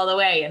to go all the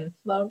way. And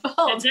lo and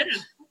behold, it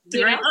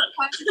did.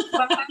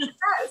 Sometimes it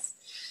does.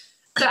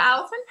 So,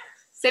 Allison,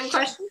 same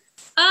question.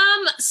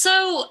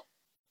 So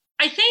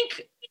I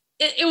think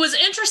it was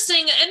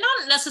interesting and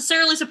not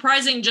necessarily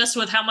surprising, just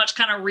with how much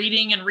kind of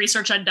reading and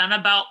research I'd done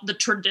about the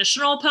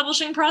traditional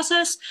publishing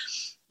process.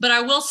 But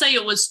I will say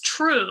it was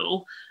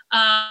true.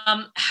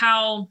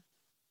 How,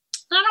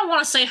 I don't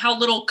want to say how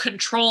little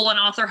control an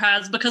author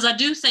has, because I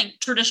do think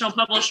traditional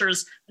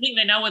publishers, I think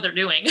they know what they're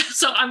doing.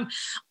 So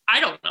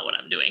I don't know what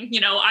I'm doing.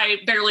 I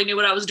barely knew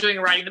what I was doing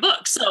writing the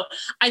book. So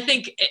I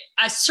think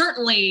I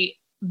certainly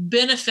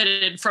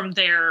benefited from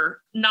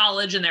their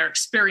knowledge and their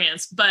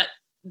experience, but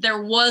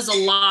there was a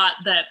lot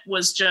that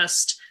was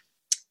just,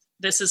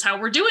 this is how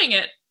we're doing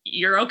it.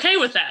 You're okay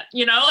with that,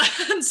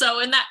 And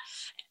so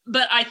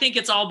but I think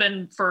it's all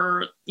been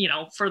for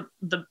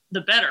the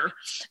better.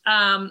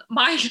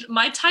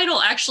 My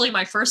title, actually,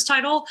 my first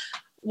title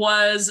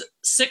was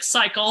 6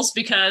 Cycles,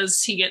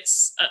 because he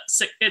gets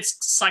it's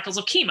cycles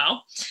of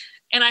chemo.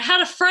 And I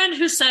had a friend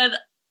who said,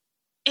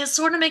 it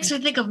sort of makes me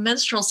think of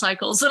menstrual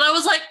cycles. And I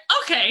was like,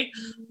 okay,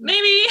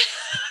 maybe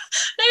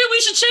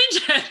we should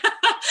change it.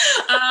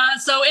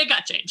 So it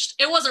got changed.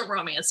 It wasn't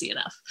romancy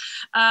enough.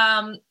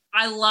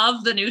 I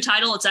love the new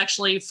title. It's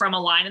actually from a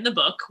line in the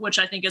book, which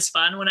I think is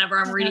fun. Whenever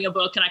I'm reading a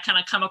book and I kind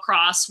of come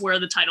across where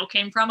the title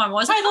came from, I'm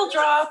always title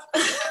drop.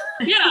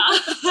 Yeah.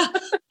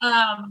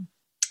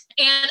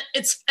 And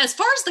it's, as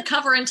far as the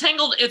cover,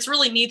 Entangled, it's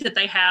really neat that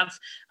they have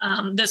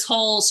this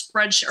whole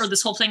spreadsheet, or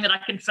this whole thing that I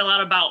can fill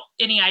out about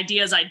any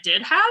ideas I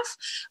did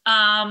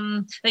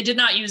have. They did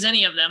not use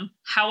any of them.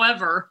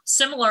 However,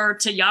 similar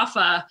to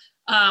Yaffa,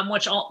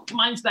 which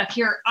mine's back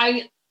here,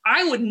 I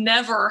would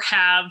never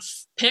have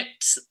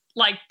picked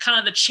like kind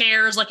of the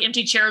chairs, like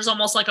empty chairs,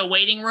 almost like a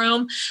waiting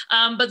room.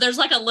 But there's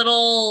like a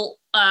little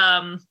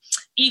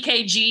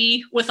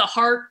EKG with a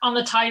heart on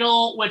the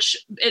title, which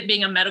it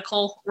being a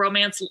medical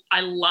romance, I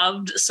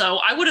loved. So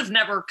I would have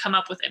never come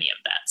up with any of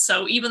that.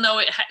 So even though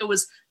it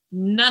was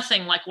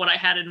nothing like what I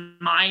had in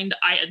mind,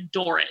 I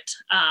adore it.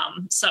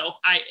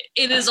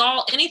 It is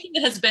all, anything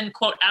that has been,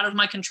 quote, out of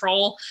my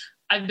control,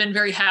 I've been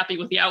very happy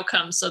with the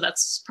outcome. So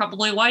that's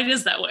probably why it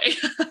is that way.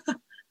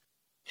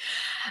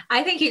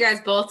 I think you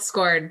guys both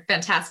scored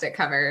fantastic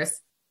covers.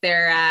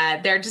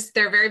 They're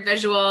very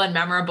visual and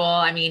memorable.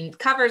 I mean,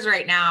 covers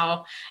right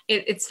now,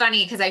 it's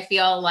funny because I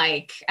feel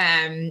like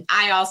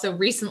I also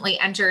recently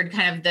entered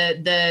kind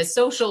of the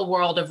social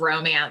world of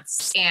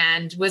romance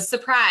and was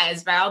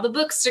surprised by all the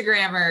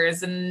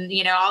bookstagrammers and,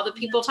 you know, all the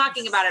people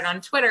talking about it on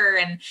Twitter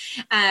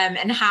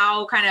and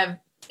how kind of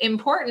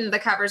important the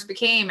covers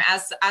became.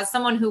 As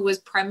someone who was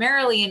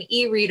primarily an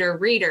e-reader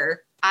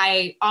reader,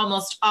 I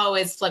almost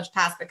always flipped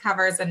past the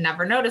covers and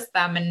never noticed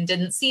them and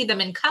didn't see them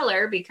in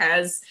color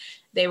because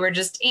they were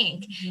just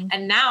ink. Mm-hmm.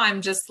 And now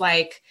I'm just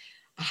like,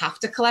 I have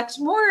to collect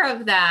more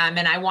of them.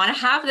 And I want to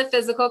have the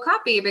physical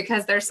copy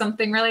because there's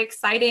something really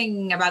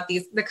exciting about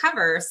the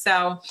covers.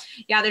 So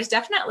yeah, there's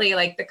definitely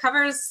like the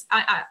covers.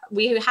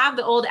 We have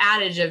the old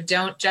adage of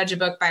don't judge a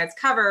book by its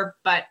cover,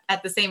 but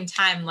at the same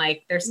time,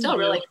 like they're still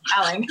really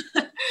compelling.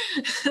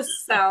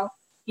 So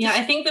yeah,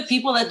 I think the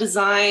people that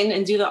design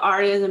and do the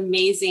art is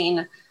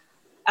amazing.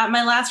 At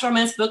my last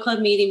romance book club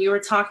meeting, we were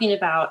talking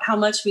about how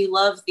much we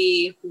love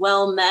the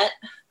Well Met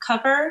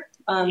cover,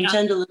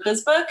 Jen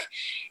DeLuca's book.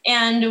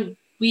 And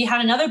we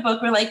had another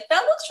book. We're like,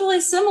 that looks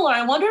really similar.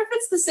 I wonder if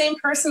it's the same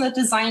person that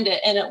designed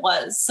it. And it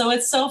was. So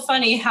it's so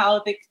funny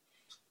how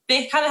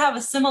they kind of have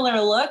a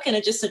similar look,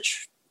 and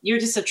you're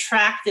just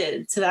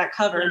attracted to that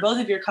cover. And both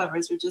of your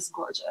covers were just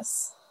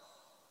gorgeous.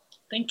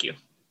 Thank you.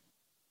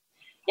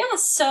 Yeah.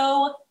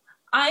 So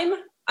I'm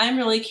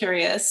really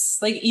curious.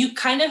 Like, you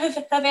kind of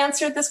have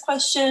answered this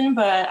question,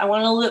 but I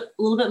want to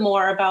a little bit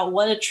more about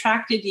what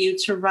attracted you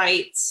to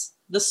write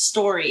the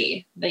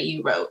story that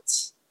you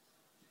wrote.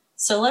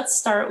 So let's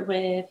start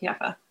with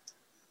Yaffa.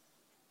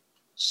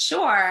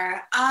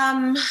 Sure.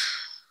 Let's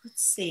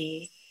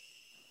see.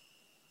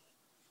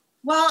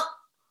 Well,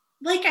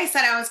 like I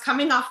said, I was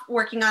coming off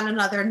working on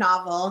another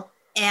novel,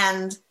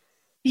 and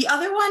the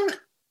other one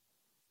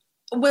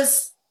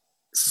was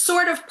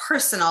sort of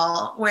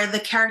personal, where the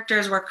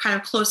characters were kind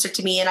of closer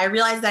to me. And I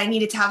realized that I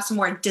needed to have some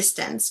more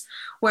distance,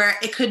 where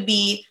it could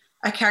be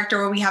a character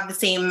where we have the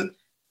same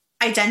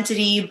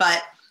identity,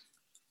 but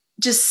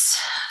just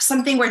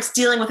something where it's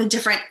dealing with a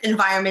different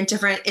environment,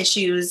 different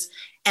issues.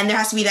 And there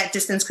has to be that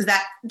distance because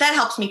that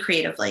helps me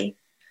creatively.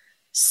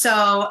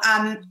 So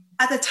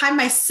at the time,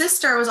 my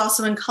sister was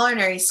also in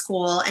culinary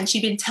school, and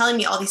she'd been telling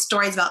me all these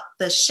stories about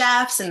the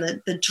chefs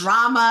and the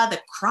drama, the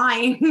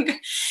crying.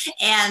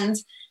 And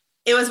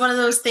it was one of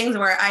those things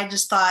where I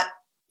just thought,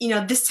 you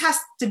know, this has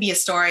to be a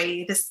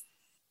story.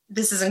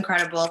 This is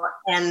incredible.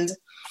 And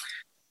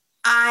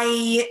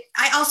I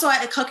also,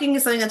 cooking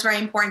is something that's very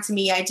important to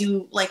me. I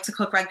do like to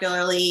cook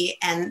regularly,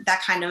 and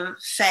that kind of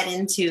fed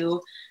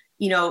into,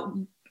 you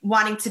know,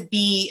 wanting to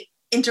be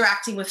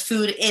interacting with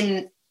food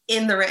in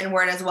the written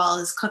word as well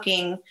as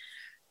cooking.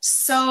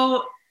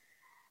 So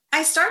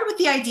I started with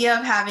the idea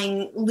of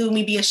having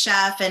Lumi be a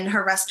chef in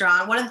her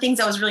restaurant. One of the things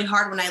that was really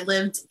hard when I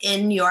lived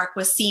in New York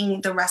was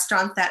seeing the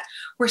restaurants that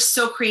were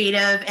so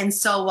creative and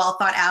so well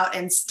thought out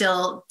and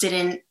still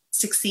didn't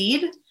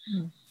succeed.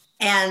 Mm.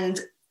 And,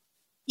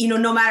 you know,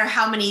 no matter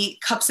how many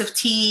cups of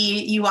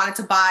tea you wanted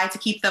to buy to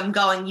keep them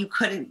going, you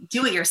couldn't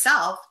do it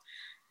yourself.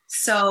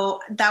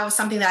 So that was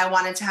something that I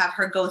wanted to have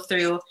her go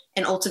through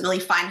and ultimately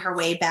find her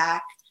way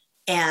back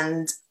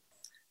and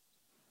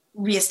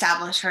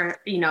reestablish her,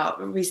 you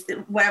know,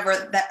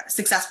 whatever that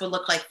success would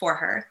look like for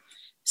her.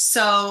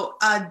 So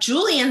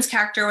Julian's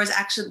character was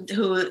actually,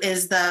 who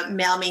is the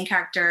male main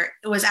character,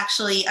 was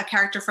actually a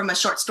character from a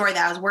short story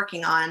that I was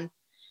working on,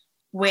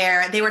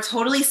 where they were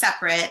totally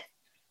separate.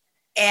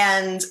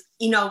 And,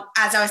 you know,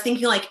 as I was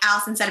thinking, like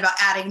Allison said about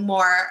adding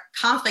more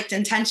conflict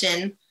and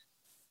tension,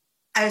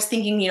 I was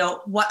thinking, you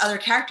know, what other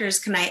characters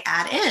can I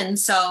add in?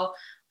 So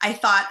I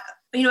thought,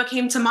 you know, it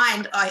came to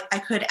mind, I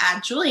could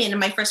add Julian. And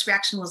my first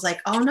reaction was like,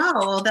 oh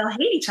no, they'll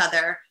hate each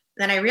other.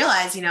 Then I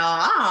realized, you know,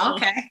 oh,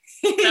 okay.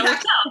 That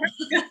worked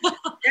out.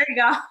 There you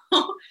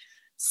go.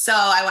 So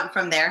I went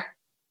from there.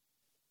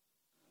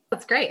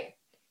 That's great.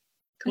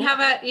 Cool. How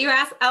about you,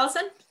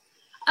 Allison?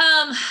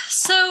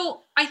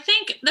 So I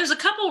think there's a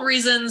couple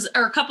reasons,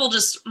 or a couple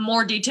just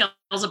more details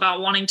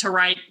about wanting to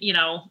write, you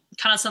know,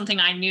 kind of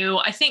something I knew.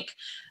 I think,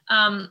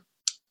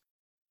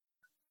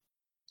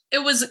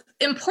 it was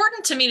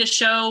important to me to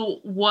show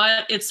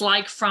what it's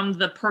like from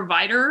the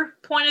provider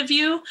point of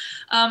view.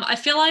 I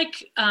feel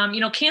like,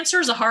 you know, cancer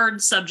is a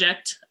hard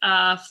subject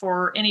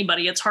for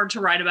anybody. It's hard to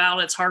write about.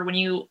 It's hard when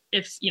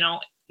if you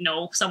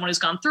know someone who's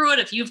gone through it,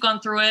 if you've gone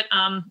through it,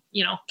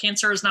 you know,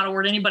 cancer is not a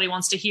word anybody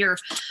wants to hear.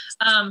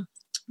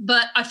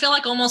 But I feel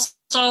like almost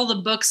all the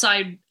books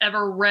I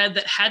ever read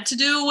that had to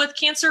do with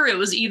cancer, it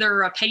was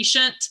either a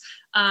patient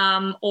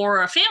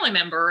or a family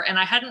member. And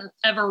I hadn't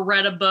ever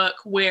read a book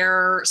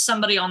where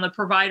somebody on the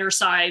provider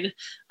side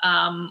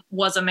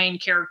was a main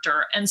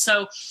character. And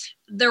so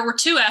there were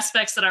two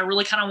aspects that I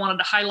really kind of wanted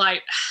to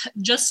highlight,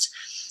 just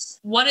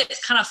what it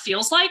kind of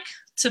feels like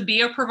to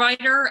be a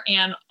provider,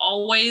 and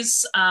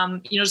always,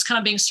 just kind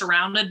of being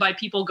surrounded by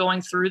people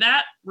going through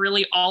that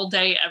really all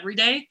day, every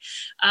day.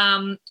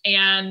 And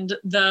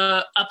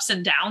the ups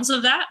and downs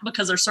of that,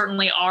 because there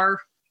certainly are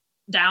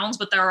downs,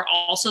 but there are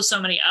also so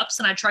many ups.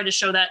 And I tried to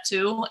show that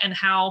too, and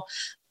how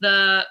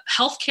the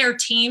healthcare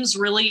teams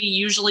really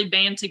usually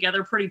band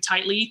together pretty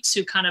tightly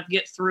to kind of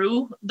get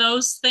through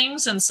those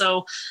things. And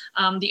so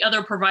the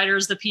other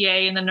providers, the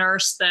PA and the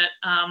nurse that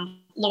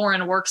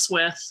Lauren works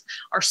with,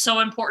 are so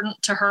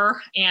important to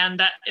her. And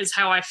that is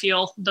how I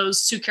feel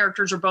those two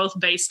characters are both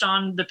based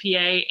on the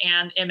PA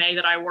and MA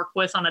that I work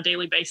with on a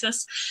daily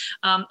basis.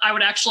 I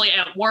would actually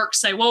at work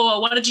say, whoa,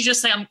 what did you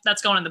just say?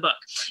 That's going in the book,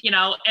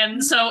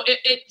 And so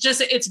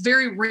it's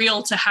very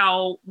real to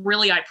how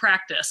really I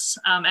practice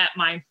at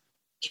my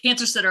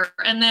cancer center.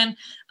 And then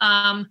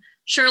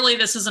surely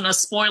this isn't a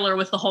spoiler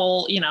with the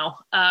whole,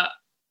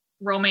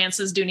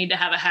 romances do need to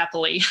have a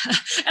happily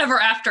ever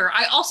after.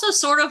 I also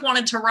sort of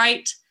wanted to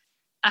write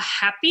a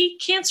happy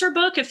cancer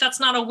book, if that's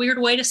not a weird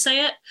way to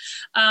say it.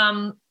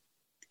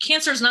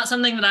 Cancer is not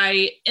something that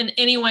I in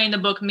any way in the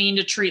book mean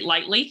to treat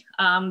lightly.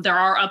 There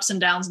are ups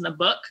and downs in the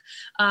book.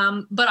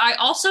 But I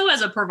also,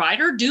 as a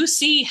provider, do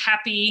see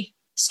happy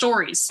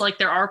stories. Like,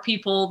 there are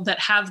people that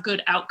have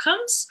good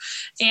outcomes,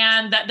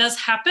 and that does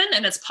happen,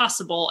 and it's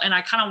possible. And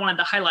I kind of wanted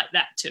to highlight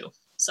that too.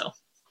 So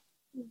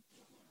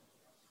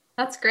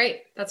that's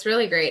great. That's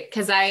really great.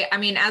 Because I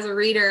mean, as a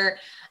reader,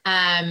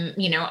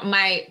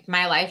 my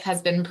life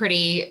has been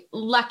pretty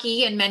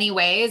lucky in many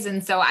ways.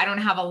 And so I don't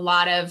have a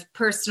lot of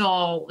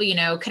personal,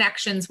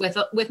 connections with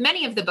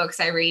many of the books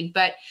I read,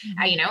 but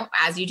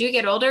as you do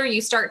get older,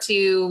 you start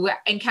to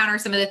encounter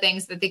some of the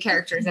things that the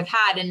characters have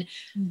had. And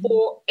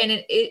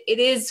it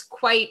is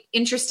quite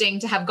interesting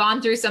to have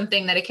gone through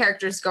something that a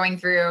character is going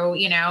through,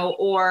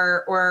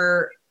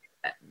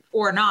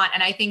 or not.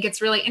 And I think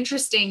it's really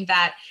interesting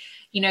that,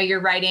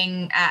 you're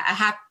writing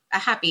a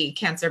happy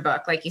cancer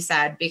book, like you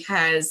said,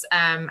 because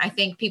I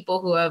think people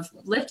who have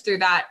lived through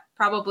that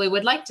probably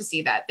would like to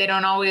see that. They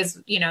don't always,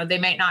 they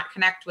might not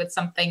connect with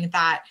something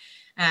that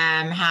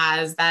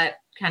has that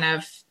kind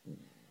of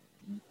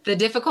the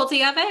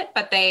difficulty of it,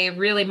 but they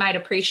really might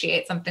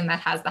appreciate something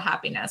that has the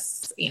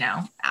happiness,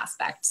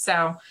 aspect.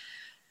 So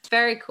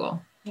very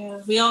cool.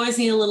 Yeah, we always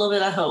need a little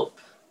bit of hope.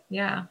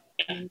 Yeah.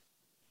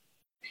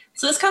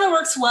 So this kind of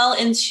works well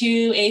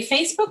into a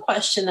Facebook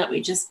question that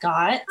we just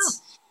got. Oh.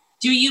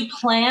 Do you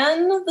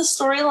plan the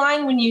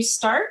storyline when you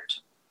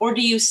start, or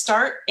do you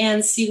start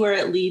and see where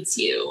it leads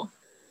you?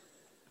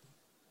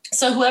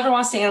 So whoever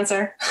wants to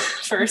answer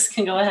first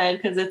can go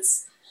ahead, because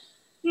it's...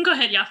 Go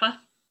ahead, Yaffa.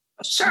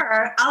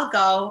 Sure, I'll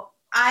go.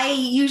 I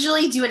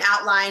usually do an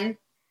outline,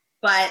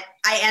 but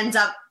I end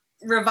up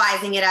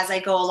revising it as I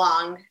go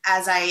along.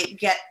 As I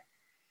get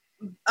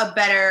a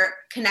better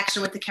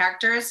connection with the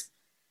characters,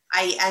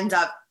 I end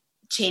up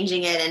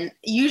changing it and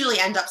usually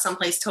end up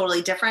someplace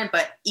totally different,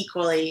 but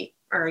equally,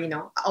 or,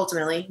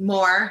 ultimately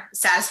more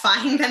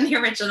satisfying than the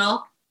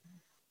original.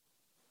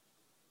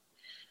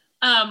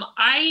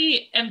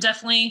 I am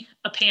definitely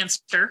a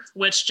pantser,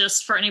 which,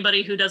 just for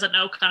anybody who doesn't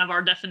know kind of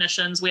our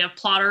definitions, we have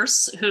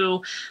plotters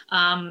who,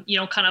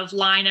 kind of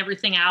line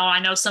everything out. I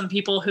know some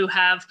people who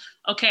have,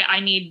 okay, I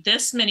need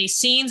this many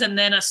scenes and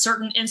then a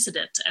certain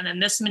incident and then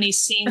this many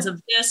scenes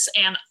of this.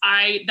 And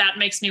that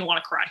makes me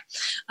want to cry.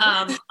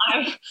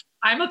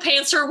 I'm a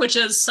pantser, which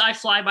is I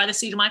fly by the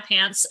seat of my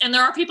pants. And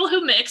there are people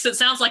who mix. It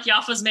sounds like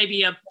Yaffa's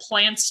maybe a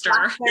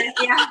plantster.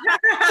 Yeah.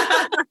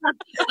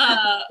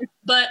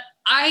 But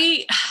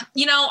I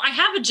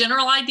have a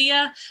general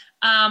idea.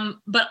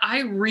 But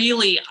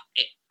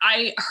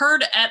I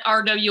heard at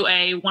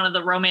RWA, one of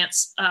the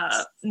romance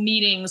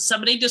meetings,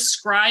 somebody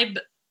describe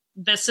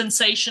the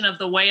sensation of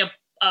the way a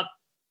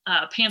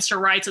pantser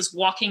writes is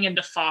walking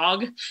into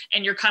fog,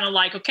 and you're kind of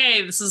like,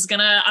 okay,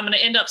 I'm gonna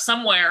end up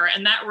somewhere.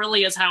 And that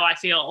really is how I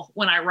feel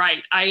when I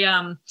write.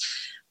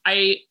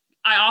 I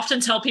often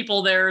tell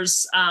people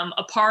there's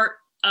a part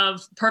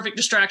of Perfect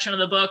Distraction of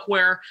the book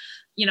where,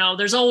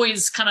 there's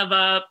always kind of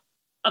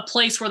a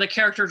place where the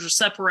characters are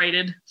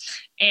separated.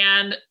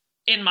 And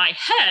in my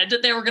head,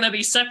 they were going to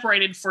be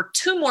separated for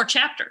 2 more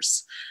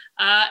chapters.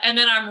 And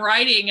then I'm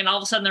writing and all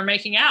of a sudden they're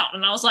making out.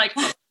 And I was like,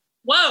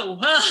 whoa,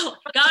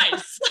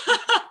 guys,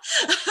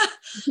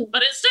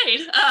 but it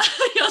stayed.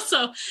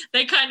 So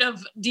they kind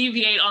of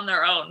deviate on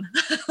their own.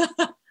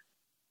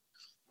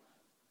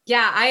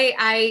 Yeah,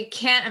 I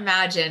can't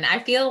imagine. I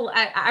feel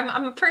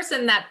I'm a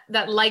person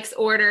that likes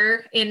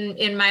order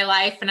in my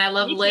life, and I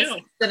love lists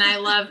and I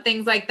love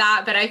things like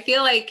that. But I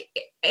feel like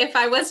if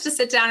I was to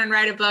sit down and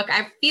write a book,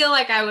 I feel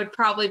like I would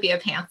probably be a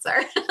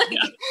pantser.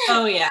 Yeah.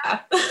 Oh yeah.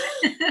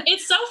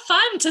 It's so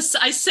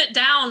fun I sit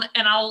down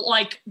and I'll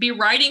be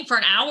writing for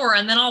an hour,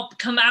 and then I'll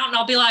come out and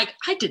I'll be like,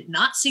 I did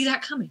not see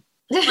that coming.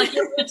 Like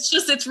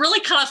it's really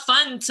kind of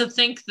fun to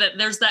think that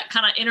there's that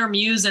kind of inner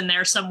muse in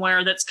there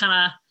somewhere that's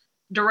kind of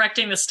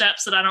directing the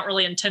steps that I don't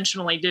really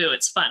intentionally do.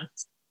 It's fun.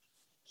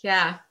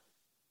 Yeah.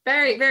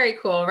 Very, very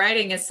cool.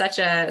 Writing is such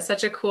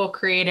a cool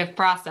creative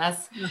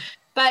process. Yeah.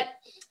 But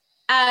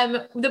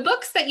the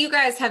books that you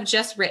guys have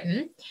just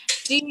written,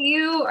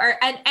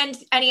 and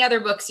any other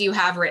books you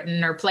have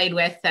written or played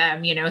with,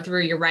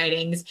 through your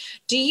writings,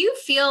 do you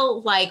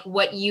feel like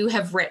what you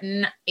have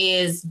written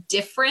is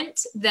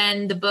different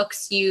than the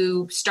books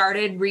you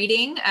started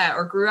reading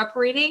or grew up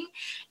reading?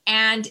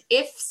 And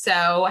if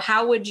so,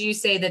 how would you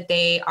say that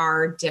they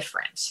are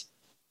different?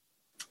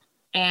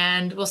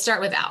 And we'll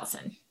start with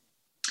Allison.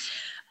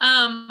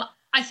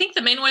 I think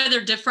the main way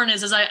they're different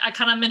is I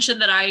kind of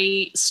mentioned that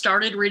I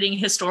started reading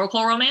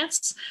historical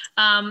romance.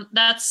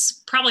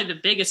 That's probably the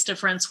biggest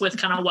difference with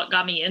kind of what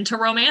got me into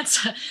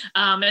romance,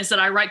 is that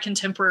I write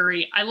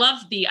contemporary. I love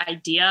the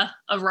idea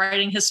of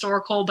writing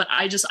historical, but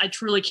I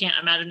truly can't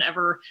imagine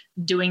ever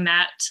doing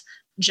that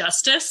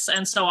justice.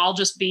 And so I'll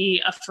just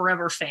be a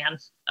forever fan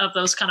of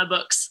those kind of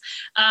books.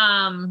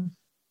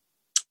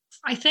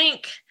 I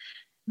think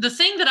the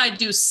thing that I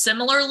do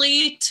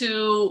similarly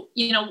to,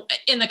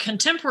 in the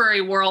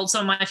contemporary world,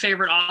 some of my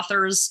favorite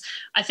authors,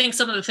 I think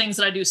some of the things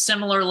that I do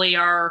similarly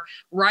are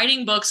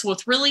writing books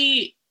with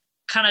really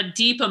kind of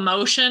deep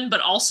emotion,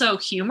 but also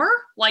humor.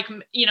 Like,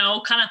 kind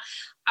of,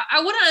 I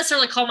wouldn't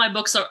necessarily call my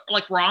books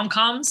like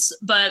rom-coms,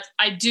 but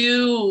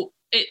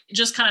it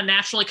just kind of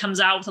naturally comes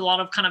out with a lot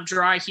of kind of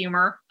dry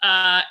humor.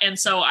 And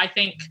so I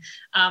think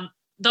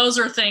those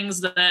are things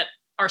that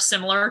are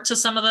similar to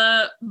some of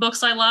the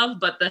books I love,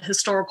 but the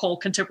historical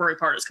contemporary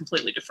part is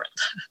completely different.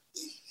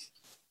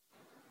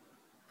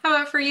 How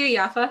about for you,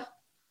 Yaffa?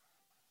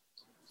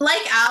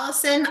 Like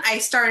Allison, I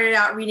started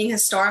out reading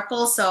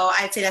historical, so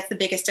I'd say that's the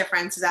biggest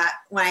difference, is that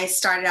when I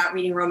started out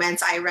reading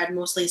romance, I read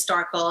mostly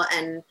historical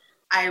and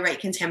I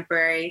write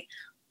contemporary.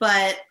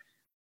 But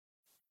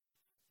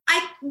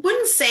I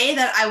wouldn't say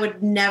that I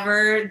would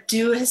never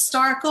do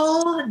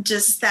historical,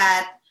 just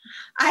that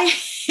I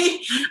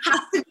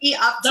have to be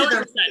up to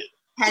the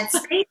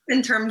headspace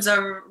in terms of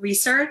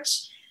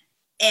research.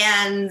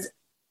 And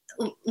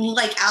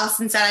like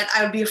Allison said,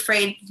 I would be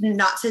afraid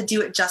not to do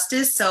it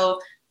justice.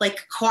 So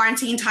like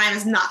quarantine time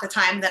is not the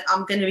time that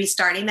I'm going to be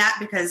starting that,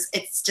 because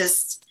it's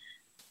just,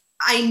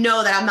 I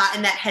know that I'm not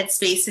in that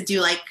headspace to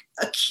do like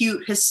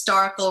acute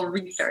historical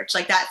research.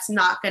 Like that's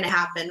not going to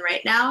happen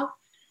right now.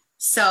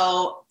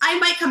 So I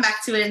might come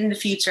back to it in the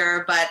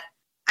future, but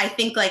I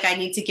think like I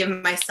need to give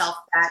myself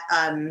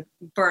that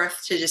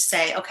birth to just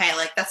say, okay,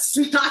 like that's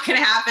not going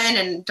to happen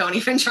and don't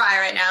even try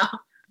right now.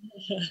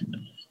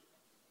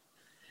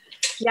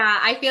 Yeah,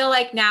 I feel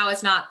like now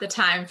is not the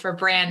time for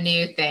brand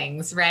new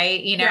things, right?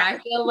 I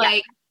feel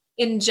like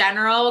in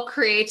general,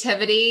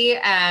 creativity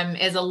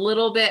is a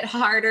little bit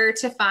harder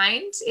to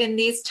find in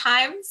these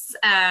times,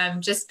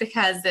 just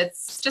because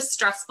it's just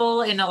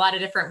stressful in a lot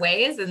of different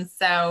ways. And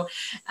so,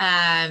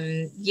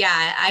 I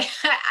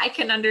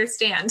can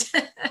understand.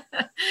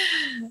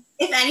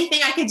 If anything,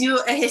 I could do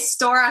a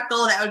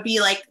historical that would be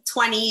like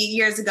 20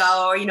 years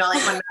ago, or, like when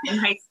I was in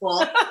high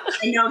school.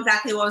 I know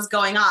exactly what was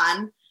going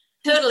on.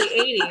 Totally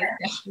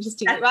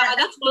 80s.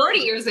 That's 40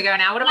 years ago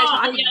now. What am I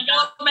talking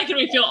about? Don't making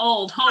me feel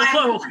old. I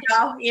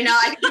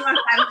could do one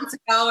 5 months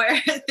ago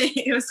where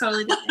it was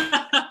totally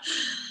different.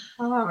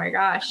 Oh my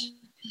gosh.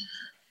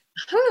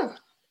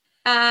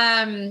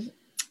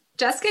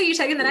 Jessica, you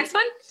taking the next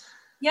one?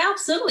 Yeah,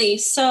 absolutely.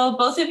 So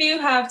both of you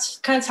have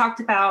kind of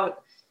talked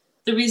about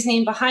the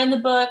reasoning behind the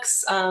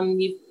books.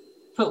 You've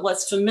put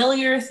what's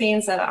familiar,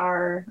 things that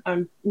are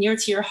near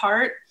to your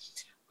heart.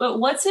 But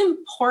what's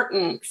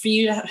important for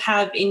you to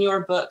have in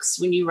your books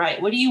when you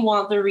write? What do you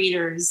want the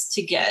readers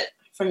to get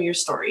from your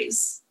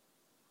stories?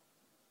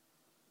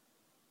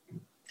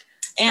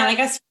 And I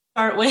guess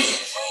start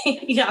with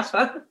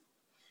Yaffa.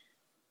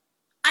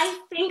 I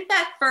think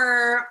that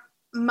for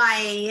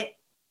my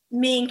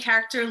main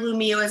character,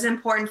 Lumi, it was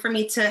important for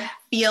me to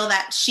feel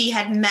that she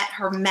had met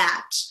her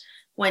match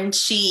when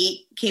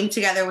she came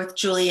together with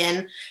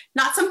Julian.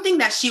 Not something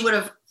that she would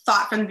have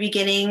thought from the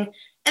beginning.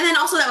 And then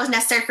also that was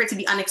necessary for it to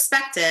be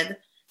unexpected.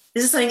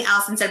 This is something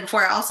Allison said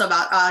before also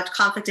about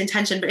conflict and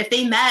tension. But if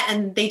they met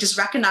and they just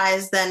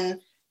recognized, then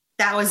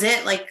that was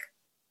it. Like,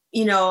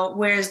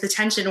 where's the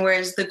tension?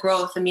 Where's the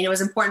growth? I mean, it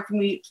was important for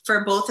me,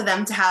 for both of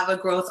them to have a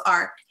growth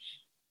arc,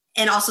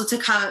 and also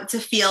to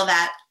feel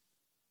that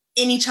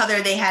in each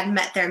other they had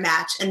met their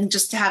match, and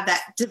just to have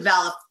that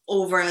develop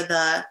over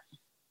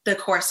the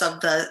course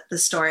of the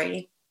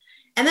story.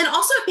 And then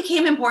also it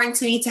became important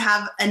to me to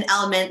have an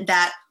element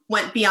that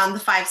went beyond the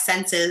 5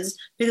 senses,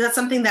 because that's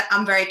something that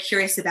I'm very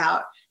curious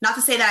about. Not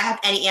to say that I have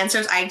any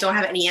answers. I don't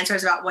have any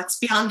answers about what's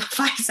beyond the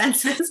 5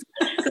 senses.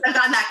 Because I've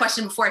gotten that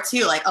question before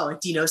too. Like, oh,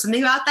 do you know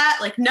something about that?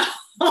 Like, no,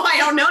 I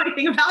don't know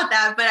anything about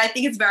that, but I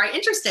think it's very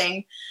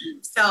interesting.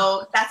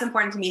 So that's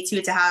important to me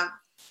too, to have,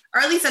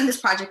 or at least in this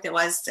project it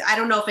was. I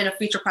don't know if in a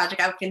future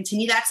project I would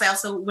continue that, because I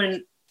also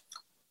wouldn't,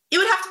 it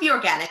would have to be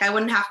organic. I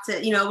wouldn't have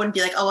to, it wouldn't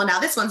be like, oh, well,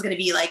 now this one's going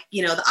to be like,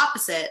 the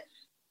opposite,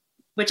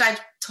 which I've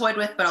toyed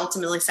with, but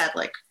ultimately said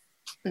like,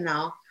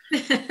 No.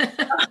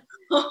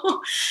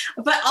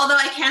 But although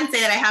I can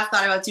say that I have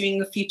thought about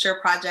doing a future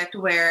project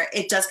where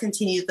it does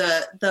continue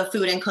the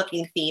food and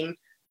cooking theme,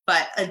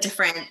 but a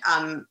different,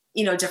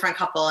 different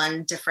couple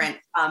and different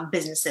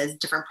businesses,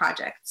 different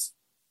projects.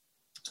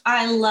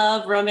 I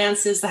love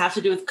romances that have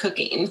to do with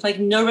cooking. Like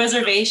No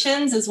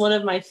Reservations is one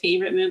of my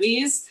favorite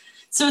movies.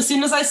 So as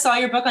soon as I saw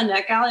your book on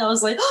NetGalley, I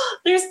was like, oh,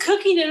 there's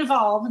cooking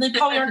involved. And they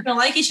probably aren't going to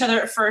like each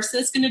other at first.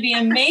 It's going to be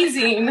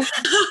amazing.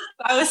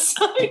 I was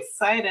so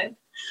excited.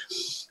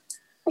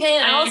 Okay,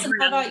 and Allison,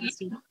 how about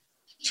you?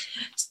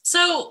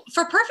 So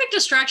for Perfect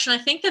Distraction, I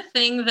think the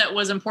thing that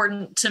was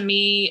important to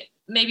me,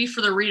 maybe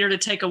for the reader to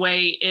take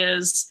away,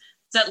 is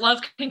that love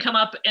can come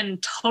up in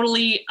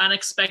totally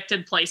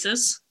unexpected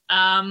places.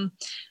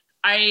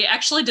 I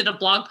actually did a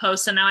blog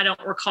post, and now I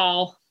don't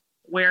recall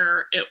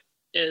where it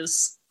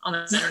is on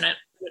the internet,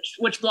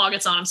 which blog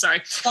it's on. I'm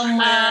sorry.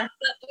 Somewhere.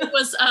 It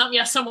was,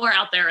 somewhere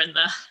out there in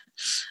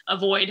the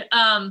void.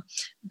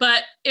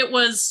 But it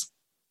was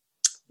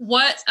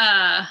what,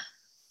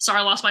 sorry,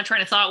 I lost my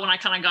train of thought when I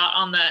kind of got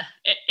on the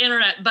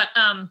internet, but,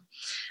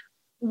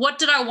 what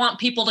did I want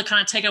people to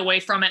kind of take away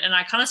from it? And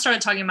I kind of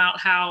started talking about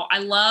how I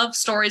love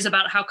stories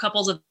about how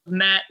couples have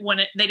met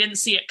when they didn't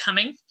see it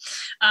coming.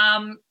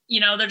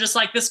 They're just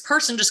like, this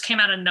person just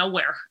came out of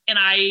nowhere. And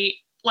I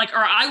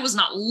was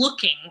not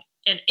looking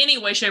in any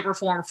way, shape, or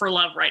form for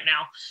love right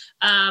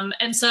now.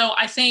 And so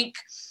I think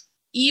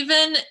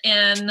even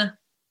in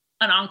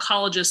an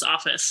oncologist's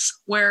office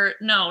where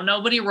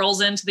nobody rolls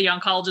into the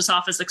oncologist's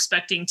office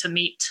expecting to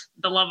meet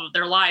the love of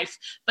their life,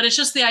 but it's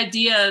just the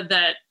idea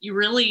that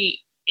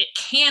it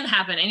can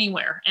happen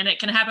anywhere, and it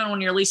can happen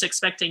when you're least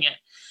expecting it.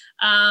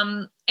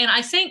 And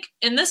I think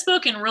in this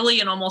book, and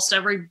really in almost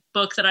every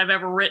book that I've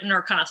ever written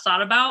or kind of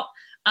thought about,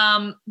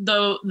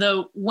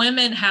 the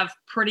women have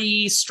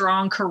pretty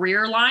strong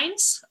career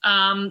lines.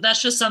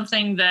 That's just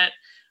something that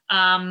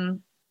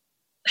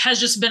has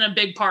just been a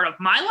big part of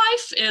my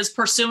life, is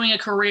pursuing a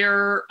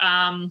career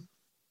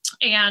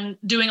and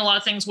doing a lot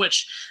of things,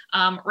 which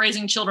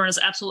raising children is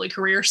absolutely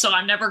career. So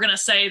I'm never going to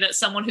say that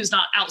someone who's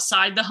not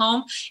outside the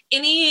home,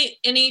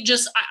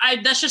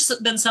 that's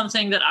just been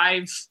something that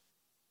I've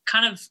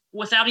kind of,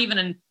 without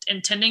even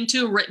intending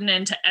to, written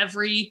into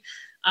every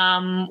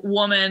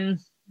woman,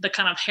 the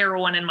kind of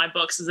heroine in my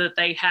books, is that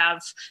they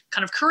have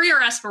kind of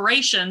career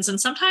aspirations. And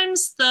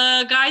sometimes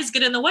the guys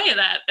get in the way of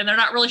that, and they're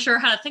not really sure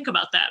how to think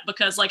about that,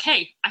 because like,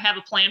 hey, I have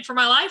a plan for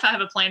my life. I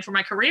have a plan for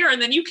my career.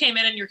 And then you came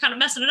in and you're kind of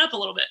messing it up a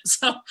little bit.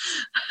 So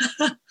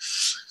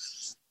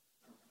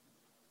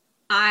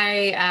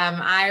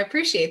I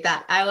appreciate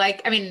that.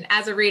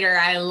 As a reader,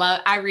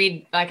 I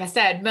read, like I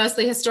said,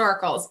 mostly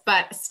historicals,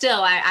 but still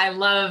I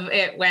love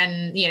it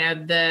when,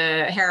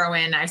 the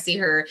heroine, I see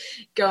her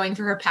going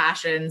through her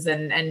passions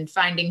and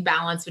finding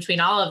balance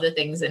between all of the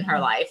things in her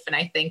life. And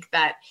I think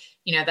that,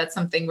 that's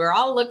something we're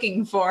all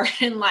looking for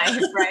in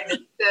life, right?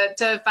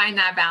 to find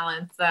that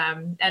balance.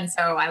 And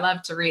so I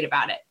love to read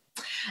about it.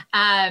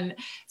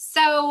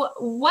 So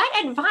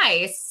what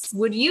advice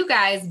would you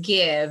guys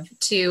give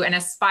to an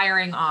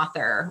aspiring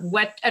author?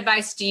 What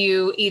advice do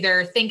you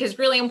either think is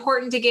really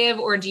important to give,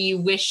 or do you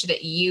wish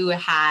that you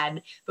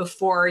had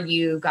before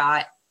you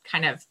got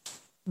kind of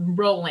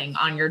rolling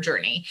on your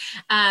journey?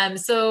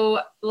 So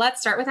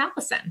let's start with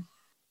Allison.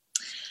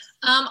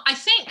 I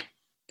think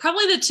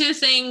probably the two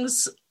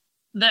things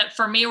that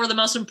for me were the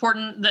most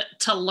important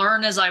to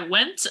learn as I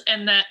went,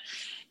 and that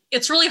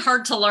it's really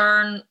hard to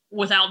learn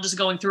without just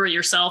going through it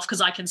yourself,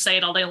 because I can say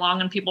it all day long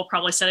and people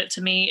probably said it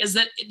to me, is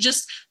that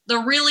just the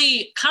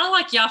really kind of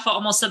like Yaffa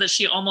almost said that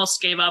she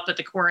almost gave up at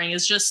the querying,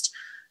 is just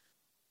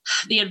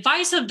the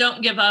advice of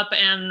don't give up,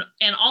 and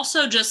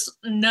also just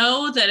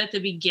know that at the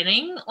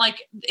beginning,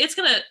 like, it's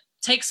going to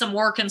take some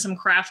work and some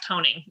craft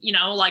honing.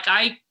 Like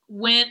I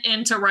went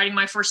into writing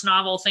my first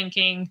novel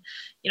thinking,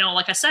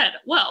 like I said,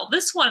 well,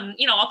 this one,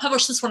 I'll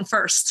publish this one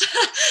first.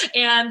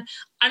 And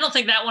I don't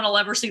think that one will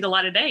ever see the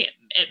light of day.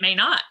 It may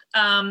not.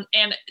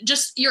 And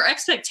just your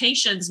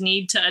expectations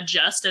need to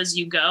adjust as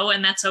you go,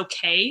 and that's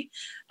okay.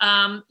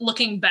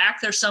 Looking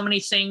back, there's so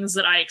many things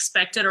that I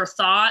expected or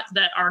thought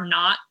that are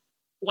not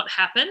what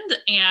happened.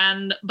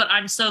 But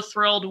I'm so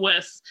thrilled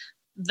with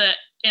the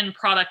end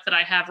product that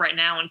I have right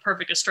now in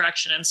Perfect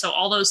Distraction. And so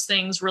all those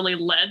things really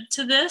led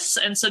to this.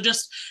 And so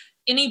just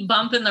any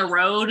bump in the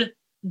road,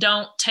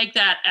 don't take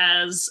that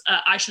as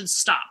I should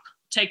stop.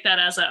 Take that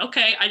as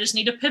okay, I just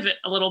need to pivot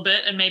a little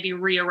bit and maybe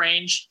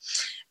rearrange.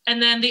 And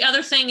then the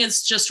other thing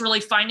is just really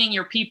finding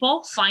your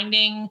people,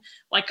 finding,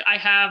 like I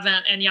have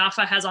and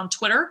Yaffa has on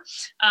Twitter,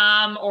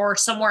 or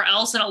somewhere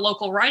else in a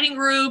local writing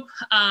group,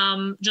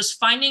 just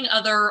finding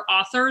other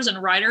authors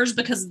and writers,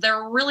 because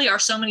there really are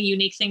so many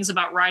unique things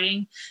about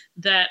writing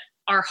that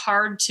are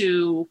hard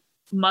to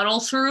muddle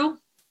through.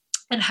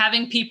 And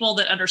having people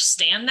that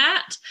understand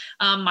that.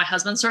 My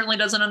husband certainly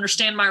doesn't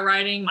understand my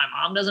writing. My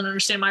mom doesn't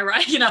understand my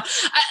writing.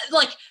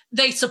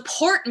 They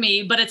support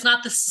me, but it's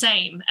not the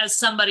same as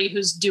somebody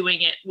who's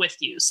doing it with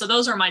you. So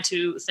those are my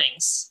two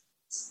things.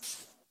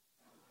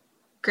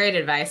 Great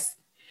advice.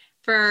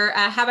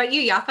 How about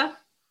you, Yaffa?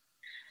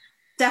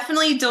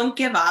 Definitely don't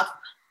give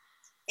up.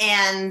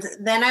 And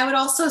then I would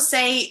also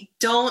say,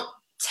 don't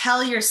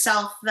tell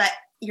yourself that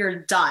you're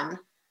done.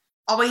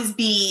 Always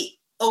be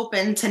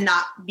open to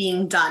not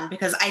being done,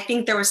 because I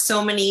think there were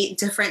so many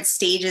different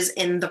stages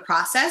in the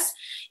process.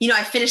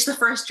 I finished the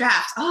first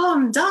draft. Oh,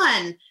 I'm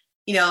done.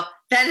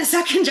 Then the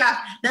second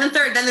draft, then the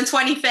third, then the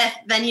 25th.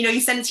 Then,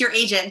 you send it to your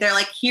agent. They're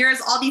like, here's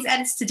all these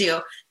edits to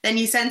do. Then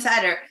you send to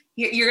editor.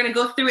 You're going to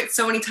go through it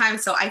so many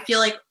times. So I feel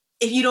like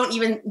if you don't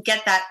even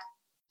get that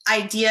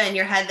idea in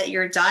your head that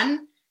you're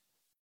done,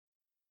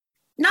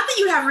 not that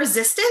you have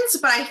resistance,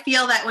 but I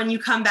feel that when you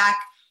come back,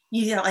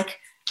 like,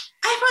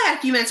 I probably had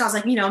a few minutes. I was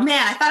like, man,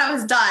 I thought I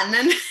was done.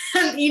 And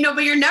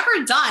but you're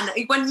never done.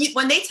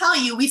 When they tell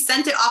you we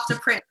sent it off to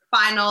print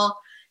final,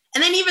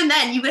 and then even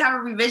then you could have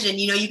a revision,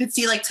 you could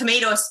see like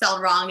tomato is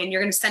spelled wrong and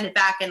you're going to send it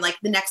back. And like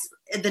the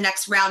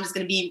next round is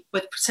going to be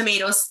with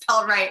tomatoes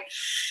spelled right.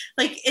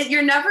 Like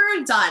you're never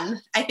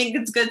done. I think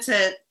it's good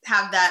to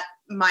have that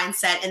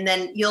mindset, and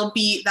then you'll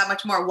be that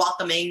much more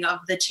welcoming of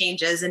the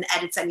changes and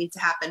edits that need to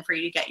happen for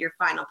you to get your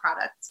final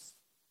product.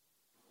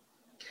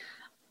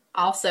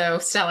 Also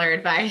stellar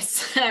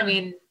advice. I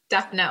mean,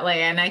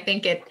 definitely. And I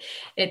think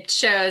it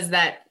shows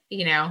that,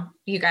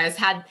 you guys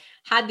had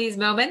these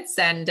moments,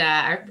 and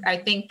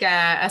I think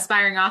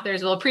aspiring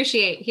authors will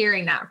appreciate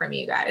hearing that from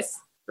you guys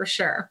for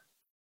sure.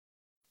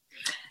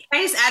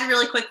 Can I just add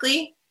really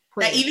quickly?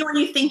 Please. That even when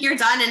you think you're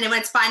done and when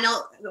it's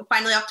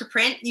finally up to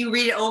print, you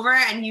read it over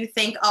and you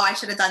think, oh, I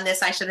should have done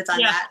this. I should have done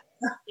that.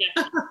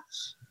 Yeah.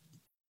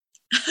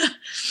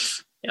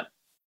 Yep.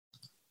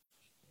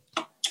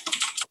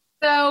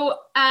 So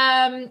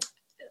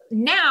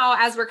now,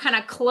 as we're kind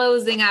of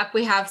closing up,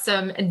 we have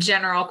some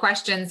general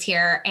questions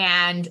here.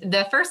 And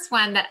the first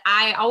one that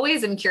I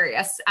always am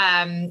curious,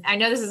 I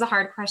know this is a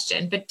hard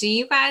question, but do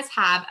you guys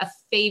have a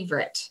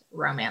favorite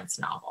romance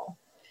novel?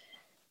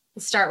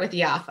 We'll start with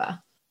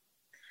Yaffa.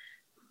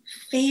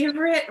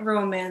 Favorite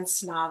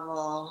romance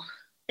novel?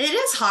 It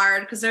is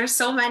hard because there's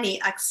so many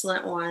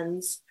excellent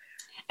ones.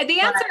 The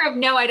answer of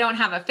no, I don't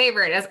have a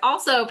favorite is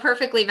also a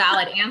perfectly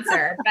valid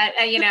answer. But,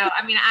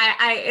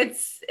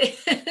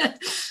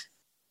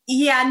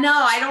 Yeah, no,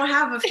 I don't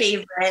have a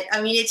favorite.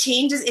 I mean, it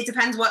changes. It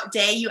depends what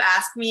day you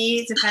ask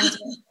me. It depends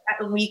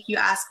what week you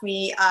ask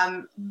me.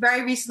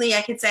 Very recently,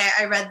 I could say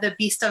I read The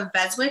Beast of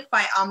Beswick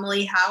by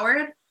Amelie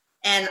Howard,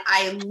 and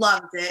I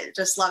loved it.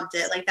 Just loved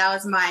it. Like that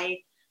was my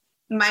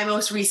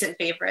most recent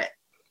favorite.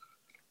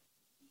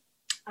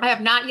 I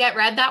have not yet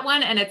read that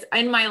one, and it's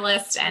in my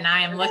list, and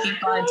I am looking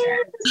forward to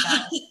it. So.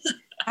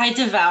 I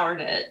devoured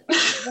it.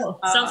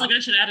 Sounds like I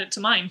should add it to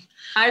mine.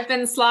 I've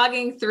been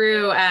slogging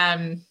through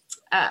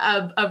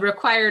a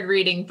required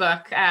reading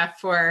book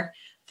for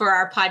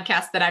our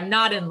podcast that I'm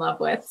not in love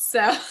with.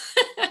 So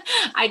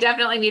I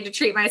definitely need to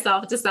treat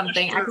myself to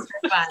something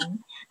extra fun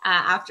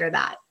after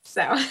that.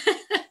 So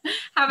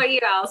how about you,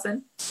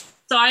 Allison?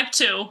 So I have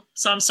two.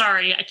 So I'm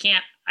sorry. I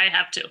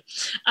have two.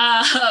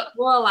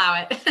 We'll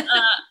allow it.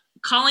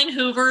 Colleen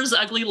Hoover's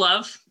Ugly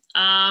Love.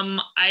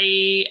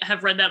 I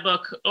have read that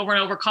book over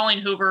and over. Colleen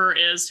Hoover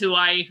is who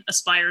I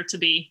aspire to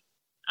be.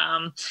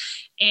 And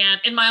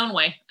in my own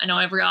way. I know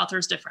every author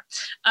is different.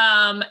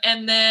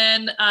 And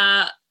then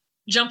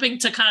jumping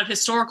to kind of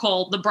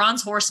historical, The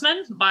Bronze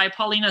Horseman by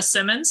Paulina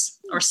Simons,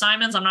 or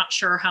Simons. I'm not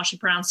sure how she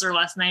pronounced her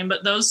last name,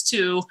 but those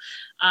two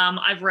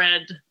I've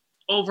read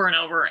over and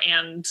over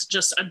and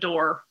just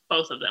adore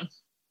both of them.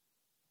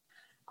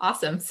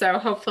 Awesome. So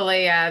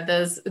hopefully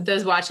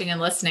those watching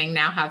and listening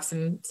now have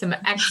some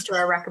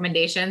extra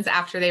recommendations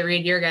after they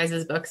read your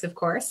guys' books, of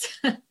course.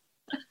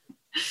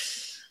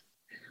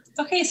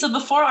 Okay, so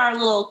before our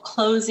little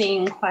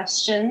closing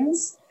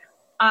questions,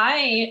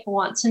 I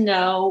want to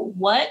know,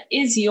 what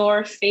is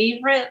your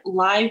favorite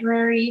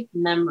library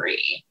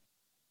memory?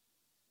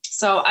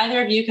 So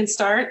either of you can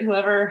start,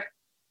 whoever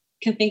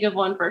can think of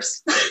one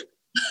first.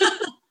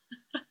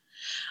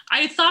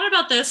 I thought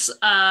about this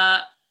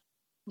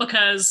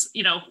because,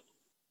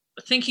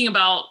 thinking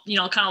about,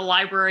 kind of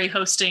library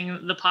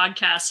hosting the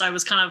podcast, I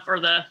was kind of, or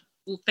the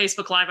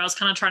Facebook Live, I was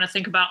kind of trying to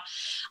think about,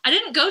 I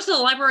didn't go to the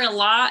library a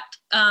lot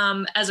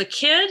as a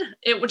kid.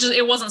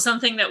 It wasn't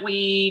something that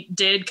we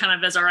did kind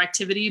of as our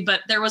activity,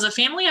 but there was a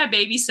family I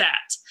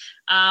babysat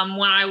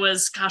when I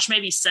was,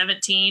 maybe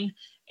 17.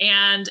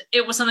 And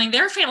it was something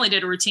their family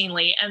did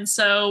routinely. And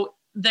so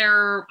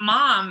their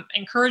mom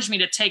encouraged me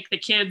to take the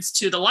kids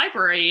to the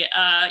library,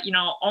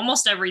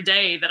 almost every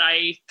day that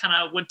I kind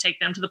of would take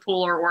them to the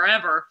pool or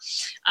wherever.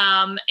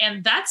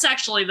 And that's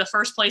actually the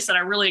first place that I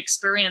really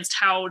experienced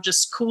how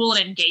just cool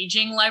and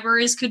engaging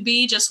libraries could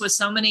be, just with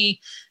so many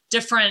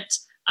different,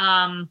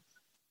 planned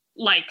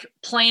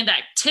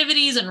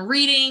activities and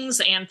readings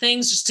and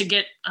things just to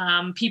get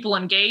people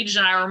engaged.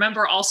 And I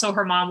remember also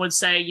her mom would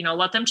say,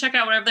 let them check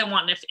out whatever they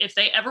want. And if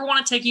they ever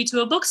want to take you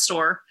to a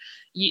bookstore,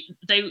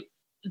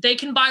 they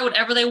can buy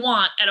whatever they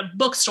want at a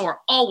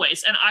bookstore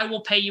always, and I will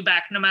pay you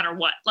back no matter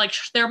what. Like,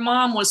 their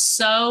mom was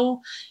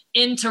so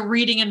into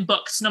reading and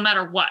books no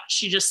matter what.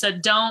 She just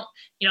said,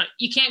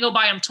 you can't go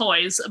buy them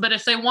toys, but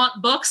if they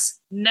want books,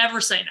 never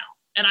say no.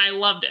 And I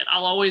loved it.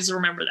 I'll always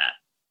remember that.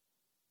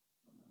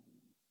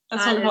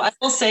 That's wonderful. I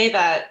will say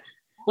that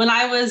when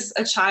I was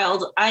a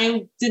child,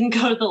 I didn't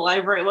go to the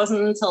library. It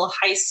wasn't until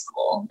high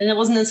school, and it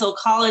wasn't until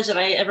college that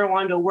I ever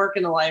wanted to work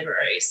in a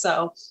library.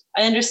 So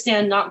I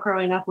understand not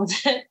growing up with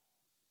it.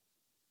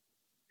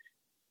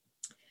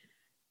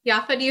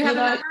 Yaffa, do you have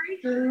a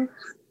memory?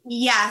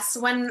 Yes.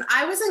 When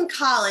I was in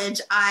college,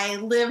 I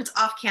lived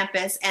off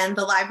campus, and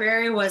the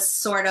library was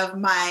sort of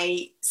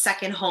my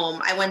second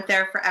home. I went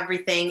there for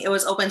everything. It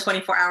was open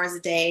 24 hours a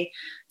day.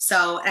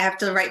 So I have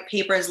to write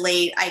papers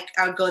late. I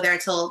would go there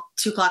till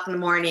 2:00 in the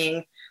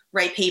morning,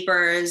 write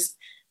papers.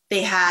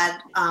 They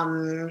had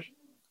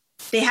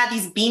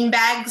these bean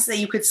bags that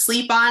you could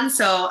sleep on.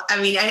 So,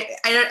 I mean,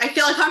 I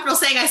feel uncomfortable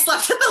saying I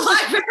slept at the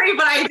library,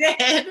 but I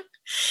did.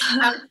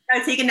 I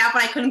would take a nap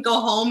when I couldn't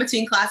go home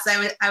between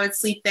classes. I would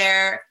sleep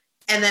there,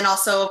 and then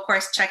also, of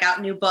course, check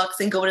out new books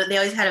and go to. They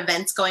always had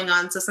events going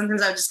on, so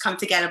sometimes I would just come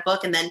to get a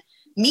book and then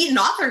meet an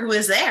author who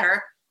was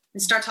there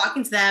and start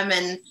talking to them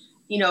and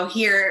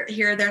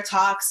hear their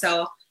talk.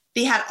 So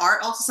they had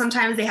art also.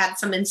 Sometimes they had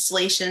some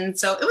installation.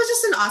 So it was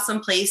just an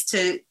awesome place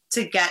to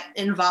get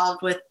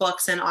involved with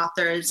books and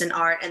authors and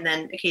art, and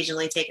then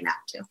occasionally take a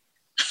nap too.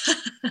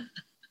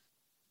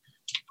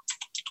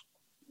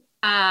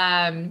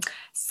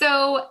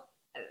 So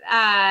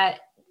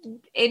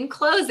in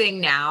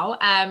closing now,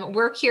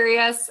 we're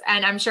curious,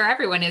 and I'm sure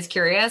everyone is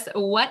curious,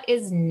 what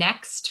is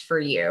next for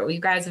you?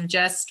 You guys have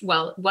just,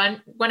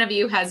 one of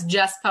you has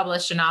just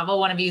published a novel.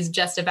 One of you is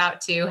just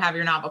about to have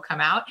your novel come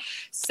out.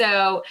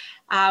 So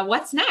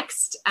what's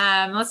next?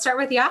 Let's start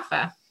with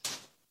Yaffa.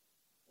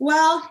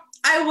 Well,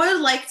 I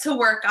would like to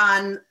work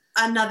on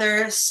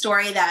another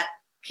story that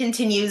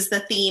continues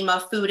the theme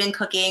of food and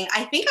cooking.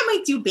 I think I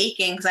might do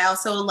baking because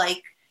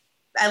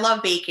I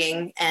love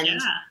baking, and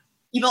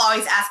people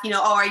always ask,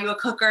 are you a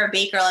cook or a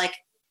baker? Like,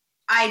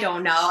 I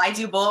don't know. I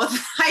do both.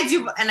 I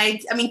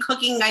mean,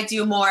 cooking, I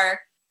do more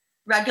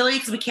regularly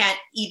because we can't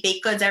eat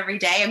baked goods every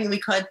day. I mean, we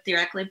could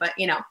theoretically, but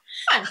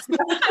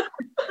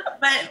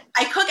but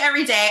I cook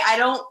every day. I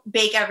don't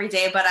bake every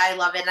day, but I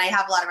love it. And I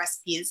have a lot of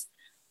recipes.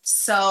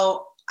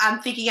 So I'm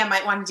thinking I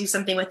might want to do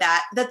something with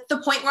that.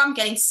 The point where I'm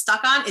getting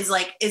stuck on is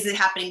like, is it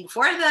happening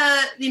before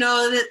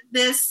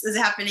this? Is it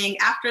happening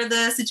after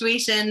the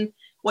situation?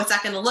 What's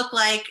that going to look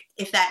like?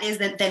 If that is,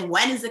 then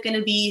when is it going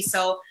to be?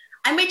 So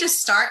I might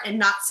just start and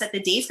not set the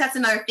dates. That's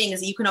another thing,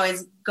 is that you can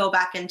always go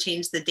back and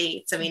change the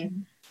dates. I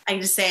mean, I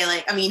can just say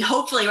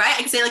hopefully, right?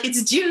 I can say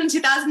it's June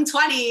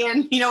 2020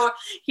 and,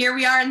 here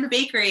we are in the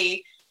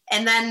bakery.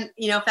 And then,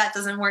 if that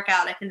doesn't work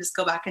out, I can just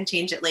go back and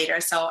change it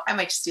later. So I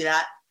might just do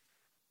that.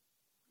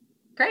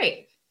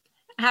 Great.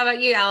 How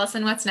about you,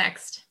 Allison? What's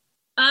next?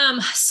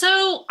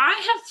 So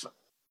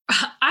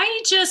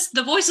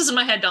the voices in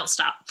my head don't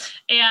stop.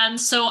 And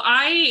so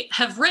I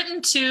have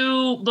written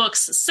 2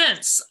 books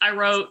since I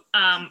wrote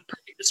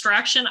Perfect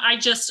Distraction.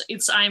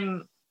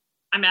 I'm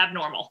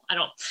abnormal.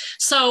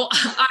 So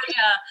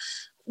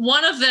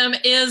one of them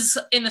is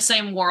in the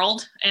same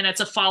world, and it's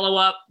a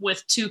follow-up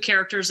with 2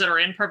 characters that are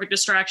in Perfect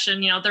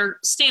Distraction. They're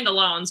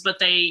standalones, but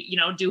they,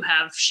 do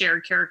have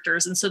shared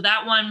characters. And so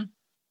that one,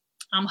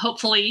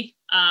 hopefully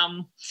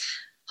I'll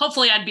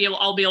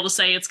be able to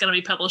say it's going to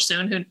be published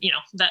soon.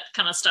 That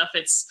kind of stuff.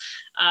 It's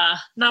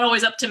not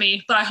always up to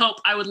me, but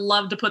I would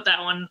love to put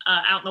that one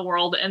out in the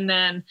world. And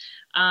then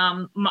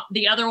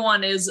the other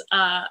one is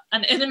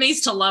an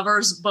enemies to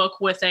lovers book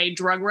with a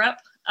drug rep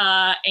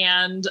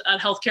and a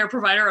healthcare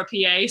provider, a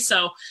PA.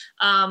 So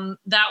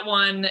that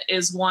one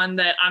is one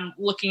that I'm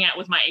looking at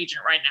with my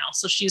agent right now.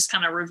 So she's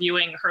kind of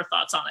reviewing her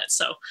thoughts on it.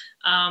 So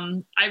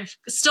I've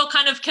still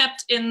kind of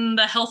kept in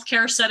the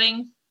healthcare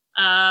setting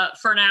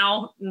for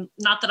now.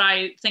 Not that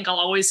I think I'll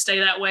always stay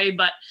that way,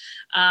 but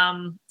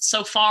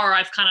so far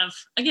I've kind of,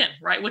 again,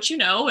 write what you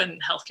know,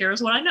 and healthcare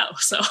is what I know.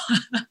 So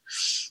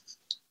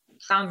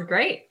sounds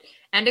great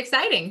and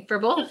exciting for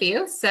both of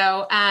you.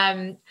 So,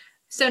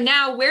 so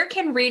now where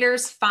can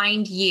readers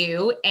find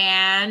you,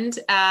 and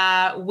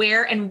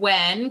where and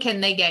when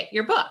can they get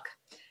your book?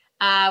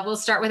 We'll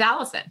start with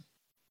Allison.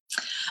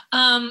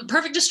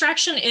 Perfect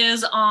Distraction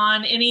is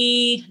on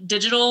any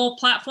digital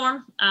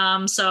platform.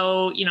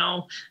 So,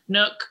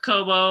 Nook,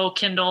 Kobo,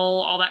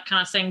 Kindle, all that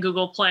kind of thing,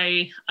 Google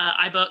Play,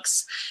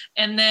 iBooks.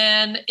 And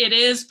then it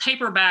is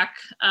paperback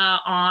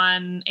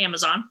on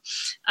Amazon.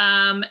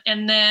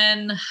 And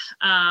then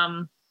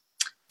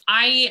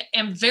I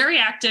am very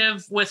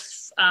active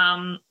with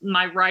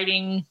my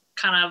writing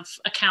kind of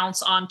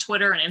accounts on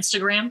Twitter and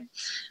Instagram.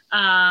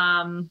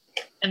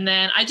 And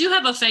then I do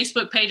have a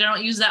Facebook page. I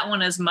don't use that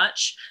one as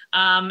much.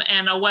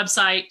 And a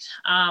website,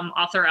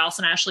 author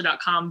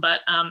AllisonAshley.com,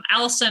 but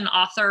Allison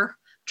Author,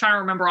 trying to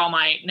remember all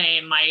my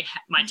name, my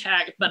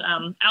tag, but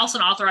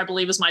Allison Author, I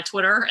believe, is my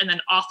Twitter, and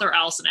then author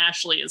Allison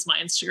Ashley is my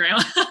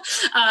Instagram.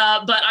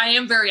 But I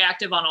am very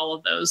active on all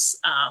of those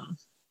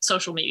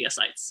social media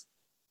sites.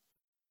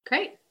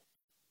 Great.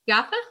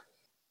 Yaffa?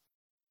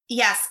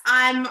 Yes,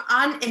 I'm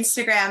on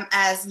Instagram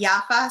as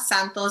Yaffa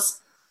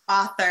Santos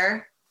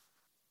Author.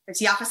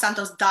 It's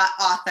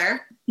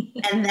yaffasantos.author.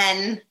 And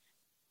then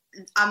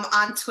I'm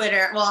on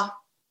Twitter. Well,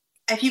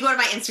 if you go to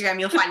my Instagram,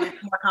 you'll find it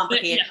more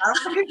complicated. I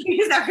don't want to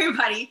confuse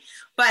everybody,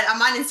 but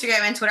I'm on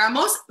Instagram and Twitter. I'm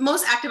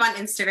most active on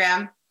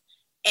Instagram,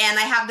 and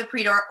I have the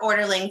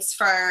pre-order links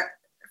for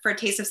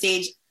Taste of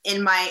Stage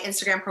in my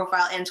Instagram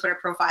profile and Twitter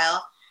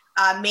profile.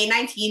 May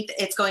 19th,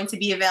 it's going to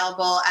be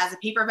available as a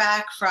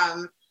paperback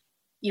from,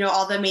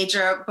 all the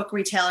major book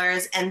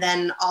retailers, and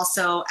then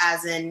also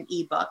as an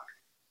ebook.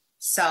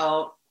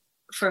 So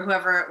for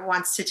whoever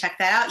wants to check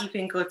that out, you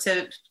can go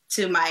to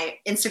my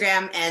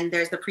Instagram, and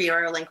there's the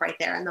pre-order link right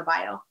there in the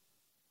bio.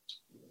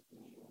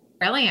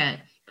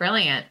 Brilliant.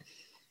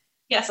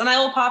 Yes, and I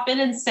will pop in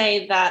and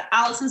say that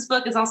Allison's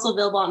book is also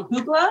available on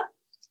Hoopla,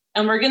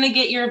 and we're going to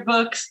get your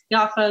book,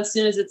 Yaffa, as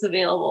soon as it's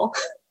available.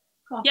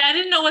 Cool. Yeah, I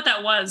didn't know what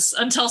that was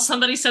until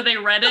somebody said they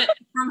read it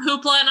from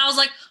Hoopla, and I was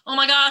like, oh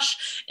my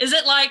gosh, is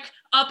it like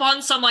up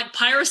on some like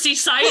piracy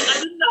site? I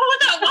didn't know what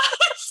that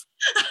was.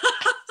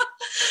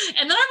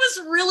 And then I was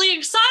really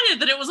excited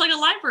that it was like a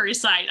library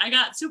site. I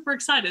got super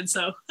excited,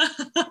 so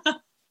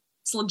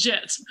it's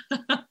legit.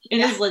 It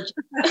is legit.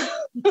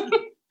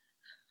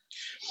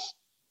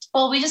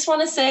 Well, we just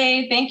want to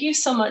say thank you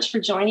so much for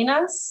joining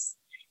us.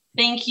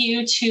 Thank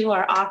you to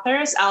our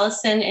authors,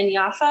 Allison and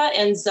Yaffa,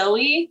 and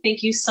Zoe.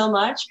 Thank you so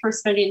much for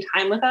spending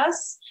time with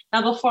us.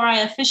 Now, before I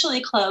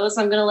officially close,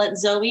 I'm going to let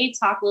Zoe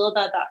talk a little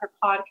bit about her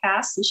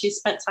podcast, and she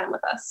spent time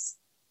with us.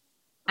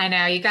 I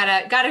know you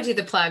gotta do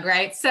the plug,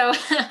 right? So,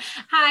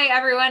 hi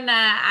everyone.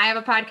 I have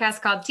a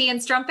podcast called Tea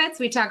and Strumpets.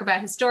 We talk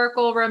about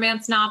historical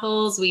romance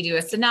novels. We do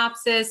a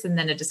synopsis and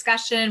then a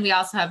discussion. We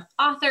also have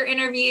author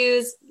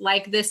interviews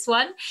like this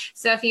one.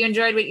 So if you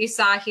enjoyed what you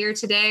saw here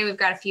today, we've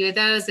got a few of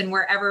those, and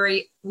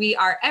we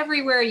are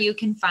everywhere you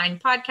can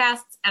find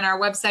podcasts, and our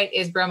website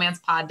is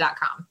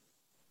romancepod.com.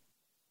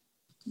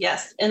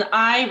 Yes, and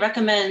I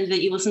recommend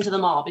that you listen to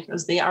them all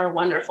because they are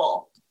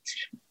wonderful.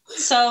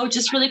 So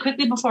just really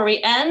quickly before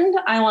we end,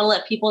 I want to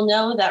let people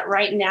know that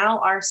right now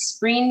our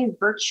spring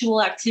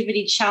virtual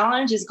activity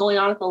challenge is going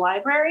on at the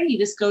library. You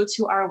just go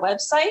to our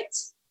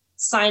website,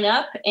 sign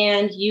up,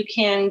 and you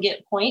can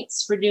get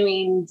points for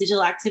doing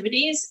digital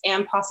activities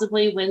and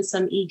possibly win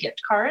some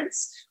e-gift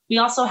cards. We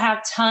also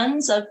have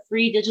tons of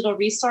free digital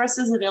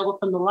resources available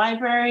from the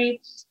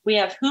library. We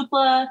have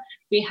Hoopla,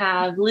 we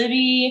have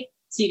Libby,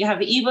 so you can have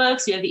the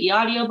ebooks, you have the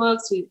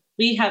e-audiobooks.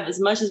 We have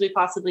as much as we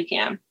possibly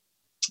can.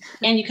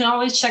 And you can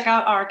always check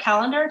out our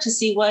calendar to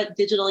see what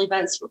digital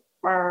events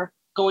are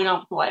going on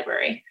with the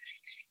library.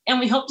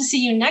 And we hope to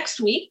see you next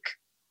week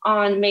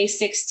on May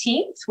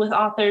 16th with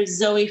authors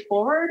Zoe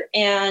Forward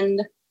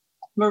and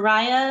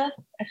Mariah,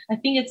 I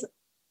think it's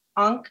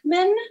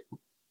Onkman.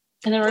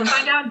 And then we'll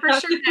find out for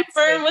sure next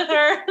week. With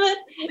her.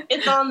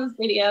 It's on this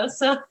video.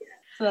 So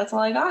that's all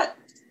I got.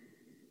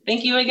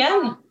 Thank you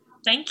again.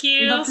 Thank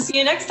you. We hope to see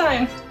you next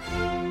time.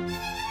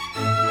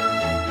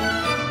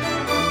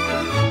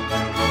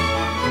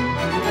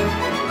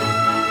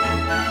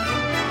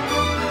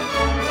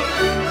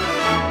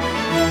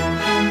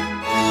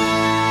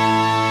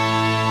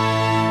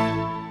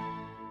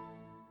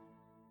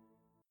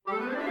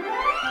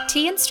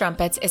 Tea and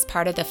Strumpets is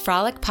part of the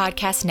Frolic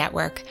Podcast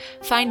Network.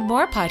 Find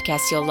more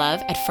podcasts you'll love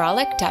at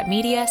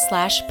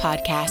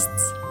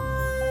frolic.media/podcasts.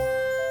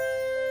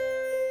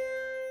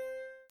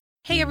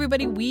 Hey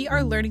everybody, we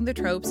are Learning the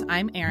Tropes.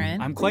 I'm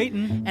Erin. I'm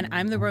Clayton. And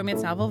I'm the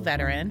romance novel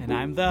veteran. And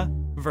I'm the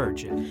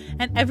virgin.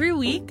 And every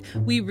week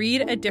we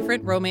read a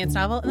different romance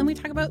novel, and then we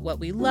talk about what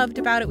we loved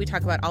about it. We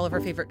talk about all of our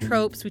favorite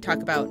tropes. We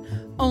talk about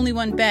only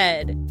one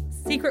bed,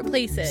 secret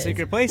places.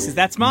 Secret places,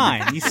 that's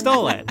mine. You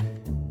stole it.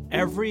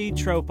 Every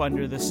trope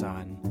under the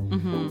sun.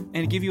 Mm-hmm. And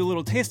to give you a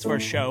little taste of our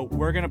show,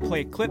 we're going to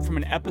play a clip from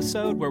an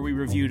episode where we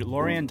reviewed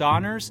Lorianne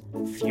Donner's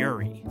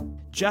Fury.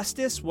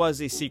 Justice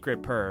was a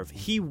secret perv.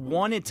 He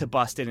wanted to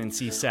bust in and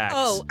see sex.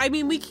 Oh, I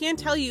mean, we can't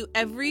tell you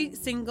every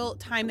single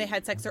time they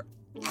had sex or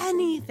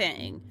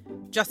anything,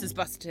 Justice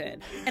busted in.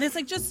 And it's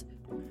like, just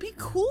be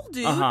cool,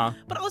 dude. Uh-huh.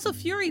 But also,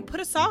 Fury, put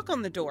a sock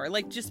on the door.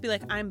 Like, just be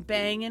like, I'm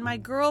banging my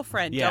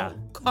girlfriend. Yeah.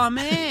 Don't come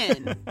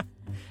in.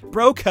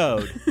 Bro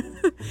code.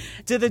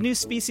 Do the new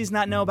species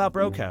not know about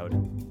bro code?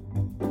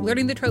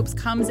 Learning the Tropes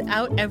comes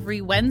out every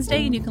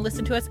Wednesday, and you can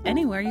listen to us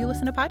anywhere you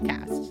listen to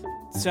podcasts.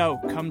 So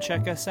come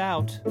check us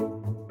out.